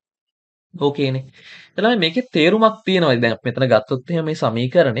වෙන්නේ. ඕකේනේ. ළමයි මේකේ තේරුමක් තියෙනවා. දැන් මෙතන ගත්තොත් එහෙම මේ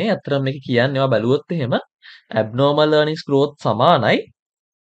සමීකරණේ අත්‍තරම මේක කියන්නේ ඒවා බැලුවොත් එහෙම abnormal earnings growth සමානයි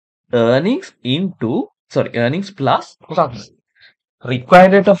earnings plus මොකක්ද?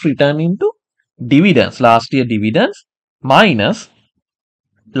 Required rate of return into dividends. Last year dividends minus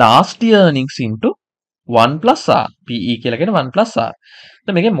last year earnings into 1 plus R. PE කියලා කියන 1 plus R.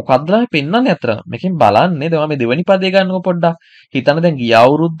 දැන් මේකෙන් මොකක්ද ළමයි පෙන්වන්නේ අතර? මේකෙන් බලන්නේ දැන් මේ දෙවෙනි පදේ ගන්නකො පොඩ්ඩක්. හිතන්න දැන් ගිය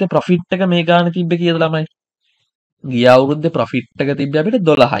අවුරුද්දේ ප්‍රොෆිට් එක මේ ගානේ තිබ්බේ කීයද ළමයි? ගිය අවුරුද්දේ ප්‍රොෆිට් එක තිබ්බේ අපිට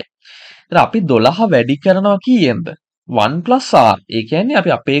 12යි. ඒතර අපි 12 වැඩි කරනවා කීයෙන්ද? 1 plus R. ඒ කියන්නේ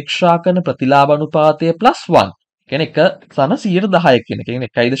අපි අපේක්ෂා කරන ප්‍රතිලාභ අනුපාතය plus 1. කියන්නේ එක සන 110 කියන එක. කියන්නේ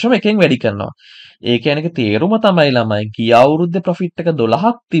 1.1න් වැඩි කරනවා. ඒ කියන්නේ ඒකේ තේරුම තමයි ළමයි ගිය අවුරුද්දේ ප්‍රොෆිට් එක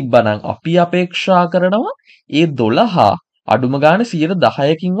 12ක් තිබ්බනම් අපි අපේක්ෂා කරනවා ඒ 12 අඩුම ගානේ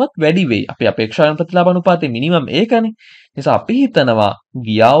 110කින්වත් වැඩි වෙයි. අපි අපේක්ෂා කරන ප්‍රතිලාභ අනුපාතේ මිනිමම් ඒකනේ. නිසා අපි හිතනවා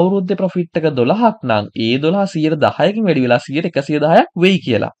ගිය අවුරුද්දේ ප්‍රොෆිට් එක 12ක් නම් ඒ 12 110කින් වැඩි වෙලා 110ක් වෙයි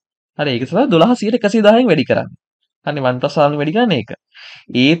කියලා. හරි ඒක තමයි 12 110න් වැඩි කරන්නේ. හරි 1 plus r වැඩි කරන්නේ ඒක.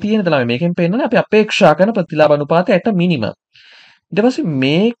 ඒ තියෙන තමයි මේකෙන් පෙන්නන්නේ අපි අපේක්ෂා කරන ප්‍රතිලාභ අනුපාතය at minimum. ඊට පස්සේ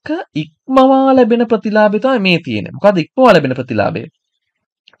මේක ඉක්මවා ලැබෙන ප්‍රතිලාභය තමයි මේ තියෙන්නේ. මොකද්ද ඉක්මවා ලැබෙන ප්‍රතිලාභය?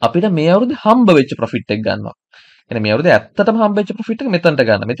 අපිට මේ අවුරුද්දේ හම්බ වෙච්ච ප්‍රොෆිට් එක ගන්නවා. يعني මේ අවුරුද්දේ ඇත්තටම හම්බ වෙච්ච ප්‍රොෆිට් එක මෙතනට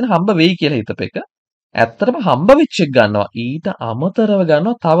ගන්න. මෙතන හම්බ වෙයි කියලා හිතප එක. ඇත්තටම හම්බ වෙච්ච එක ගන්නවා. ඊට අමතරව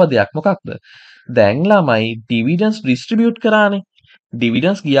ගන්නවා තව දෙයක්. මොකක්ද? දැන් ළමයි ඩිවිඩන්ඩ්ස් ඩිස්ට්‍රිබියුට් කරානේ.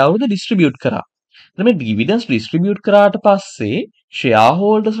 ඩිවිඩන්ඩ්ස් ගිය අවුරුද්දේ ඩිස්ට්‍රිබියුට් කරා. එතන මේ ඩිවිඩන්ඩ්ස් ඩිස්ට්‍රිබියුට් කරාට පස්සේ ෂෙයා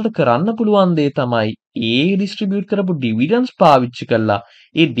හෝල්ඩර්ස්ට කරන්න පුළුවන් දේ තමයි ඒ ඩිස්ට්‍රිබියුට් කරපු ඩිවිඩන්ඩ්ස් පාවිච්චි කරලා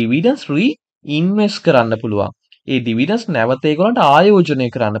ඒ ඩිවිඩන්ඩ්ස් ඉන්වෙස්ට් කරන්න පුළුවන්. ඒ ඩිවිඩන්ඩ්ස් නැවත ඒගොල්ලන්ට ආයෝජනය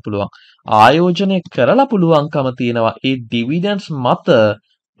කරන්න පුළුවන්. ආයෝජනය කරලා පුළුවන්කම තියෙනවා ඒ ඩිවිඩන්ඩ්ස් මත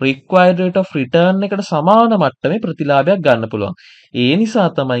required rate of return එකට සමාන මට්ටමේ ප්‍රතිලාභයක් ගන්න පුළුවන්. ඒ නිසා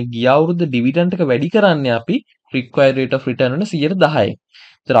තමයි ගිය අවුරුද්දේ ඩිවිඩන්ඩ් එක වැඩි කරන්නේ අපි required rate of return වල 110යි.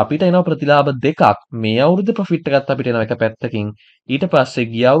 ඒතර අපිට එනවා ප්‍රතිලාභ දෙකක්. මේ අවුරුද්දේ ප්‍රොෆිට් එකත් අපිට එනවා එක පැත්තකින්. ඊට පස්සේ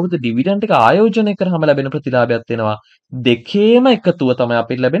ගිය අවුරුද්දේ ඩිවිඩන්ඩ් එක ආයෝජනය කරාම ලැබෙන ප්‍රතිලාභයක් එනවා. දෙකේම එකතුව තමයි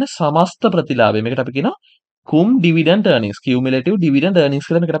අපිට ලැබෙන සමස්ත ප්‍රතිලාභය. මේකට අපි කියනවා cum dividend earnings, cumulative dividend earnings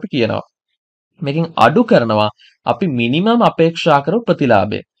කියලා මේකට අපි කියනවා. මේකෙන් අඩු කරනවා අපි මිනිමම් අපේක්ෂා කරපු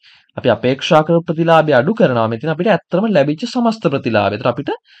ප්‍රතිලාභය. අපි අපේක්ෂා කරපු ප්‍රතිලාභය අඩු කරනවා. මෙතන අපිට ඇත්තම ලැබිච්ච සමස්ත ප්‍රතිලාභය. ඒතර අපිට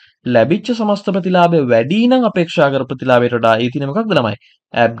ලැබිච්ච සමස්ත ප්‍රතිලාභය වැඩි නම් අපේක්ෂා කරපු ප්‍රතිලාභයට වඩා ඒ තියෙන මොකක්ද ළමයි?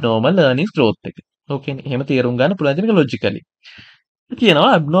 abnormal earnings growth එක. ඕකේනේ. එහෙම තේරුම් ගන්න පුළුවන් මේක logically.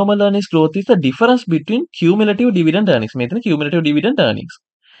 කියනවා abnormal earnings growth is the difference between cumulative dividend earnings. මෙතන cumulative dividend earnings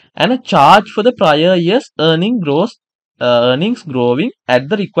and a charge for the prior year's earnings growing at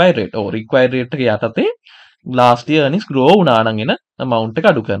the required rate. required rate එක යටතේ last year earnings grow වුණා නම් එන amount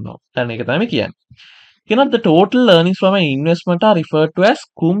එක අඩු කරනවා. දැන් ඒක තමයි කියන්නේ. The total earnings from an investment are referred to as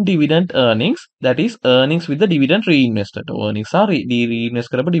cum dividend earnings, that is earnings with the dividend reinvested. earnings are reinvest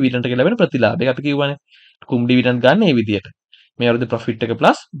කරපු dividend එක ලැබෙන ප්‍රතිලාභය. අපි කියවනේ cum dividend ගන්න මේ විදියට. මේ අවුරුද්දේ profit එක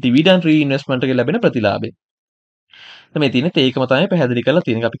plus dividend reinvestment එක ලැබෙන ප්‍රතිලාභය. මේ තියෙන්නේ ඒකම තමයි පැහැදිලි කරලා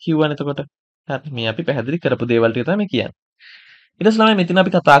තියෙන්නේ. අපි කියවනේ එතකොට. හරි මේ අපි පැහැදිලි කරපු දේවල් ටික තමයි මේ කියන්නේ. ඊට පස්සේ ළමයි මෙතන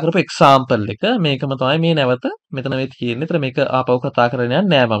අපි කතා කරපු example එක මේකම තමයි මේ නැවත මෙතන මේ තියෙන්නේ. ඒතර මේක ආපහු කතා කරගෙන යන්නේ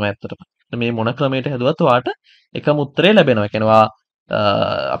නෑ මම ඇත්තටම. මේ මොන ක්‍රමයකට හැදුවත් ඔයාට එකම උත්තරේ ලැබෙනවා. ඒ කියන්නේ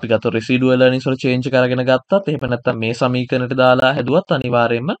අපි ගත්ත residual earnings වල change එක අරගෙන ගත්තත් එහෙම නැත්නම් මේ සමීකරණයට දාලා හැදුවත්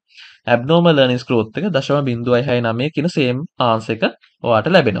අනිවාර්යයෙන්ම abnormal earnings growth එක 0.069 කියන same answer එක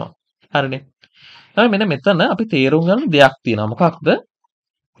ඔයාට ලැබෙනවා. හරිනේ. මෙන්න මෙතන අපි තේරුම් ගන්න දෙයක් තියෙනවා. මොකක්ද?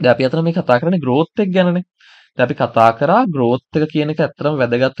 දැන් අපි අතන මේ කතා කරන්නේ growth එක ගැනනේ. දැන් අපි කතා කරා growth එක කියන එක ඇත්තටම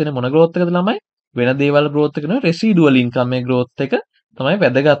වැදගත් වෙන්නේ මොන growth එකද ළමයි? වෙන දේවල් growth එක නෙවෙයි residual income එකේ growth එක තමයි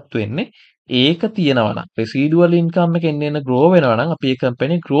වැදගත් වෙන්නේ. ඒක තියෙනවා නම් residual income එක එන්න grow වෙනවා නම් අපි ඒ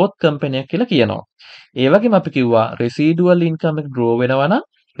company growth company එකක් කියලා කියනවා. ඒ වගේම අපි කිව්වා residual income එක grow වෙනවා නම්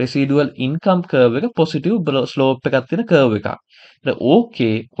residual income curve එක positive slope එකක් තියෙන curve එකක්. ඒත්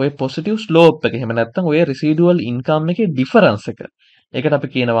ඕකේ ඔය positive slope එක එහෙම නැත්නම් ඔය residual income එකේ difference එක. ඒකට අපි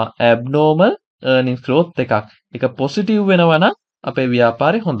කියනවා abnormal earnings growth එකක්. ඒක positive වෙනවා නම් අපේ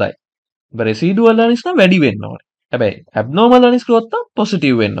ව්‍යාපාරය හොඳයි. residual earnings නම් වැඩි වෙන්න ඕනේ. හැබැයි abnormal earnings growth නම්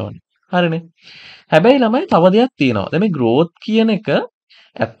positive වෙන්න ඕනේ. හරිනේ. හැබැයි ළමයි තව දෙයක් තියෙනවා. දැන් මේ growth කියන එක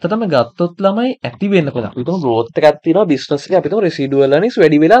ඇත්තටම ගත්තොත් ළමයි ඇති වෙන්න පුළුවන්. අපි හිතමු growth එකක් තියෙනවා business එකේ අපි හිතමු residual earnings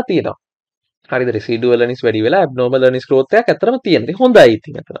වැඩි වෙලා තියෙනවා. හරිද? residual earnings වැඩි වෙලා abnormal earnings growth එකක් ඇත්තටම තියෙනවා. හොඳයි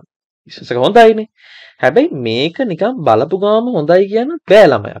ඉතින් අතන. business එක හොඳයිනේ. හැබැයි මේක නිකන් බලපු ගාම හොඳයි කියන්න බෑ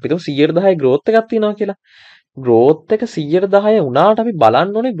ළමයි. අපි හිතමු 110 growth එකක් තියෙනවා කියලා. growth එක 110 වුණාට අපි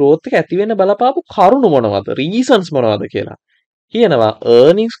බලන්න ඕනේ growth එක ඇති වෙන්න බලපාපු කරුණු මොනවද? reasons මොනවද කියලා. කියනවා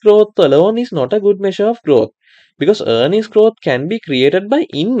earnings growth alone is not a good measure of growth. because earnings growth can be created by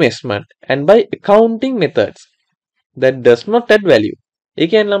investment and by accounting methods that does not add value. ඒ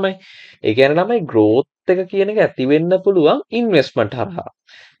කියන්නේ ළමයි growth එක කියන එක ඇති වෙන්න පුළුවන් investment හරහා.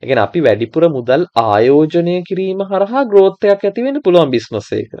 ඒ කියන්නේ අපි වැඩිපුර මුදල් ආයෝජනය කිරීම හරහා growth එකක් ඇති වෙන්න පුළුවන් business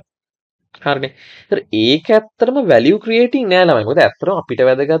එකක. හරිනේ. ඒතර ඒක ඇත්තටම value creating නෑ ළමයි. මොකද ඇත්තටම අපිට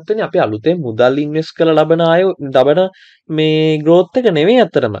වැදගත් වෙන්නේ අපි අලුතෙන් මුදල් invest කරලා ලබන මේ growth එක නෙවෙයි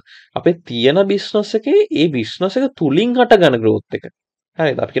ඇත්තටම. අපේ තියෙන business එකේ ඒ business එක තුලින් හටගන growth එක.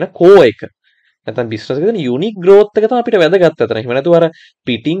 හරිද? අපි කියන core එක. නැත්නම් business එකේ තියෙන unique growth එක තමයි අපිට වැදගත් අතන. එහෙම නැතුව අර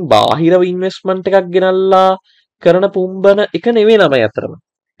පිටින් බාහිරව investment එකක් ගෙනල්ලා කරන පුම්බන එක නෙවෙයි ළමයි අතරම.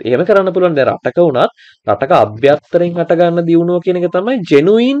 එහෙම කරන්න පුළුවන් දැන් රටක වුණත් රටක අභ්‍යන්තරයෙන් හට ගන්න දියුණුව කියන එක තමයි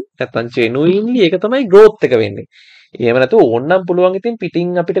genuinely ඒක තමයි growth එක වෙන්නේ. එහෙම නැතුව ඕනනම් පුළුවන් ඉතින්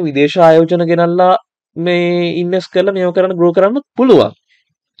පිටින් අපිට විදේශ ආයෝජන ගෙනල්ලා මේ invest කරලා මේව කරන්න grow කරන්න පුළුවන්.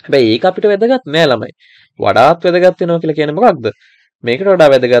 හැබැයි ඒක අපිට වැදගත් නෑ ළමයි. වඩාත් වැදගත් වෙනවා කියලා කියන්නේ මොකක්ද? මේකට වඩා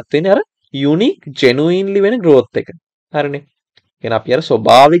වැදගත් වෙන්නේ අර unique genuinely වෙන growth එක. හරිනේ. එහෙනම් අපි අර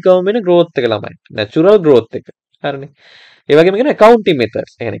ස්වභාවිකවම වෙන growth එක ළමයි. natural growth එක. හරිනේ. ඒ වගේම කියන accounting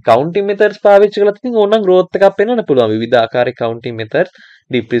methods. ඒ කියන්නේ accounting methods පාවිච්චි කරලා ඉතින් ඕනනම් growth එකක් පෙන්වන්න පුළුවන්. විවිධ ආකාර accounting methods,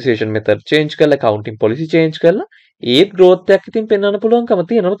 depreciation method change කරලා accounting policy change කරලා ඒත් growth එකක් ඉතින් පෙන්වන්න පුළුවන්කම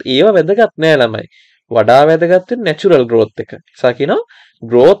තියෙනවා. නමුත් ඒව වැදගත් නෑ ළමයි. වඩා වැදගත් වෙන්නේ natural growth එක. නිසා කියනවා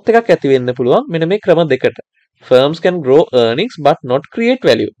growth එකක් ඇති වෙන්න පුළුවන් මෙන්න මේ ක්‍රම දෙකට. Firms can grow earnings but not create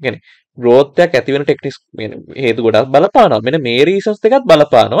value. කියන්නේ growth එකක් ඇති වෙන ටෙක්නික්ස් හේතු ගොඩක් බලපානවා. මෙන්න මේ reasons දෙකත්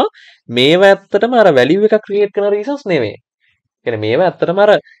බලපානවා. මේවා ඇත්තටම අර value එකක් create කරන reasons නෙවෙයි. කියන්නේ මේවා ඇත්තටම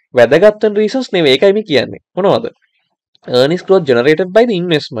අර වැදගත් වෙන reasons නෙවෙයි. ඒකයි මේ කියන්නේ. මොනවද? earnings growth generated by the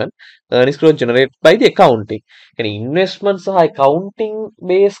investment, earnings growth generated by the accounting. කියන්නේ investment සහ accounting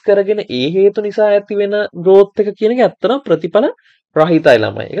base කරගෙන ඒ හේතු නිසා ඇති වෙන growth එක කියන එක ඇත්තටම ප්‍රතිඵල රහිතයි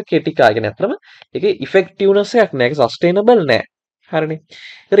ළමයි. ඒක කෙටි කාලය. කියන්නේ ඇත්තටම ඒකේ effectiveness එකක් නෑ. ඒක sustainable නෑ. හරිනේ.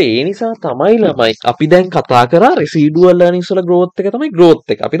 ඒතර ඒ නිසා තමයි ළමයි අපි දැන් කතා කරා residual earnings වල growth එක තමයි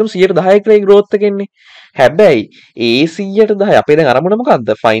growth එක. අපි හිතමු 110 කියලා growth එක එන්නේ. හැබැයි ඒ 110 අපේ දැන් අරමුණ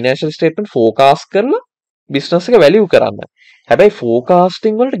මොකද්ද? financial statement forecast කරලා business එක value කරන්න. හැබැයි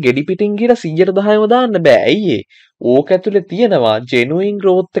forecasting වලට ගෙඩි පිටින් ගිහලා 110ම දාන්න බෑ. ඇයි ඒ? ඕක ඇතුලේ තියෙනවා genuine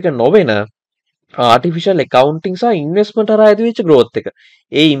growth එක නොවන artificial accounting සහ investment හරහා ඇති වෙච්ච growth එක.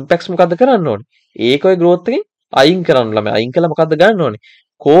 ඒ impacts මොකද්ද කරන්න ඕනේ? ඒක ඔය growth එකෙන් අයින් කරන්න ළමයි. අයින් කළා මොකද්ද ගන්න ඕනේ?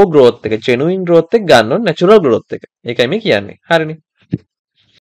 core growth එක, genuine growth එක ගන්න ඕනේ natural growth එක. ඒකයි මේ කියන්නේ. හරිනේ.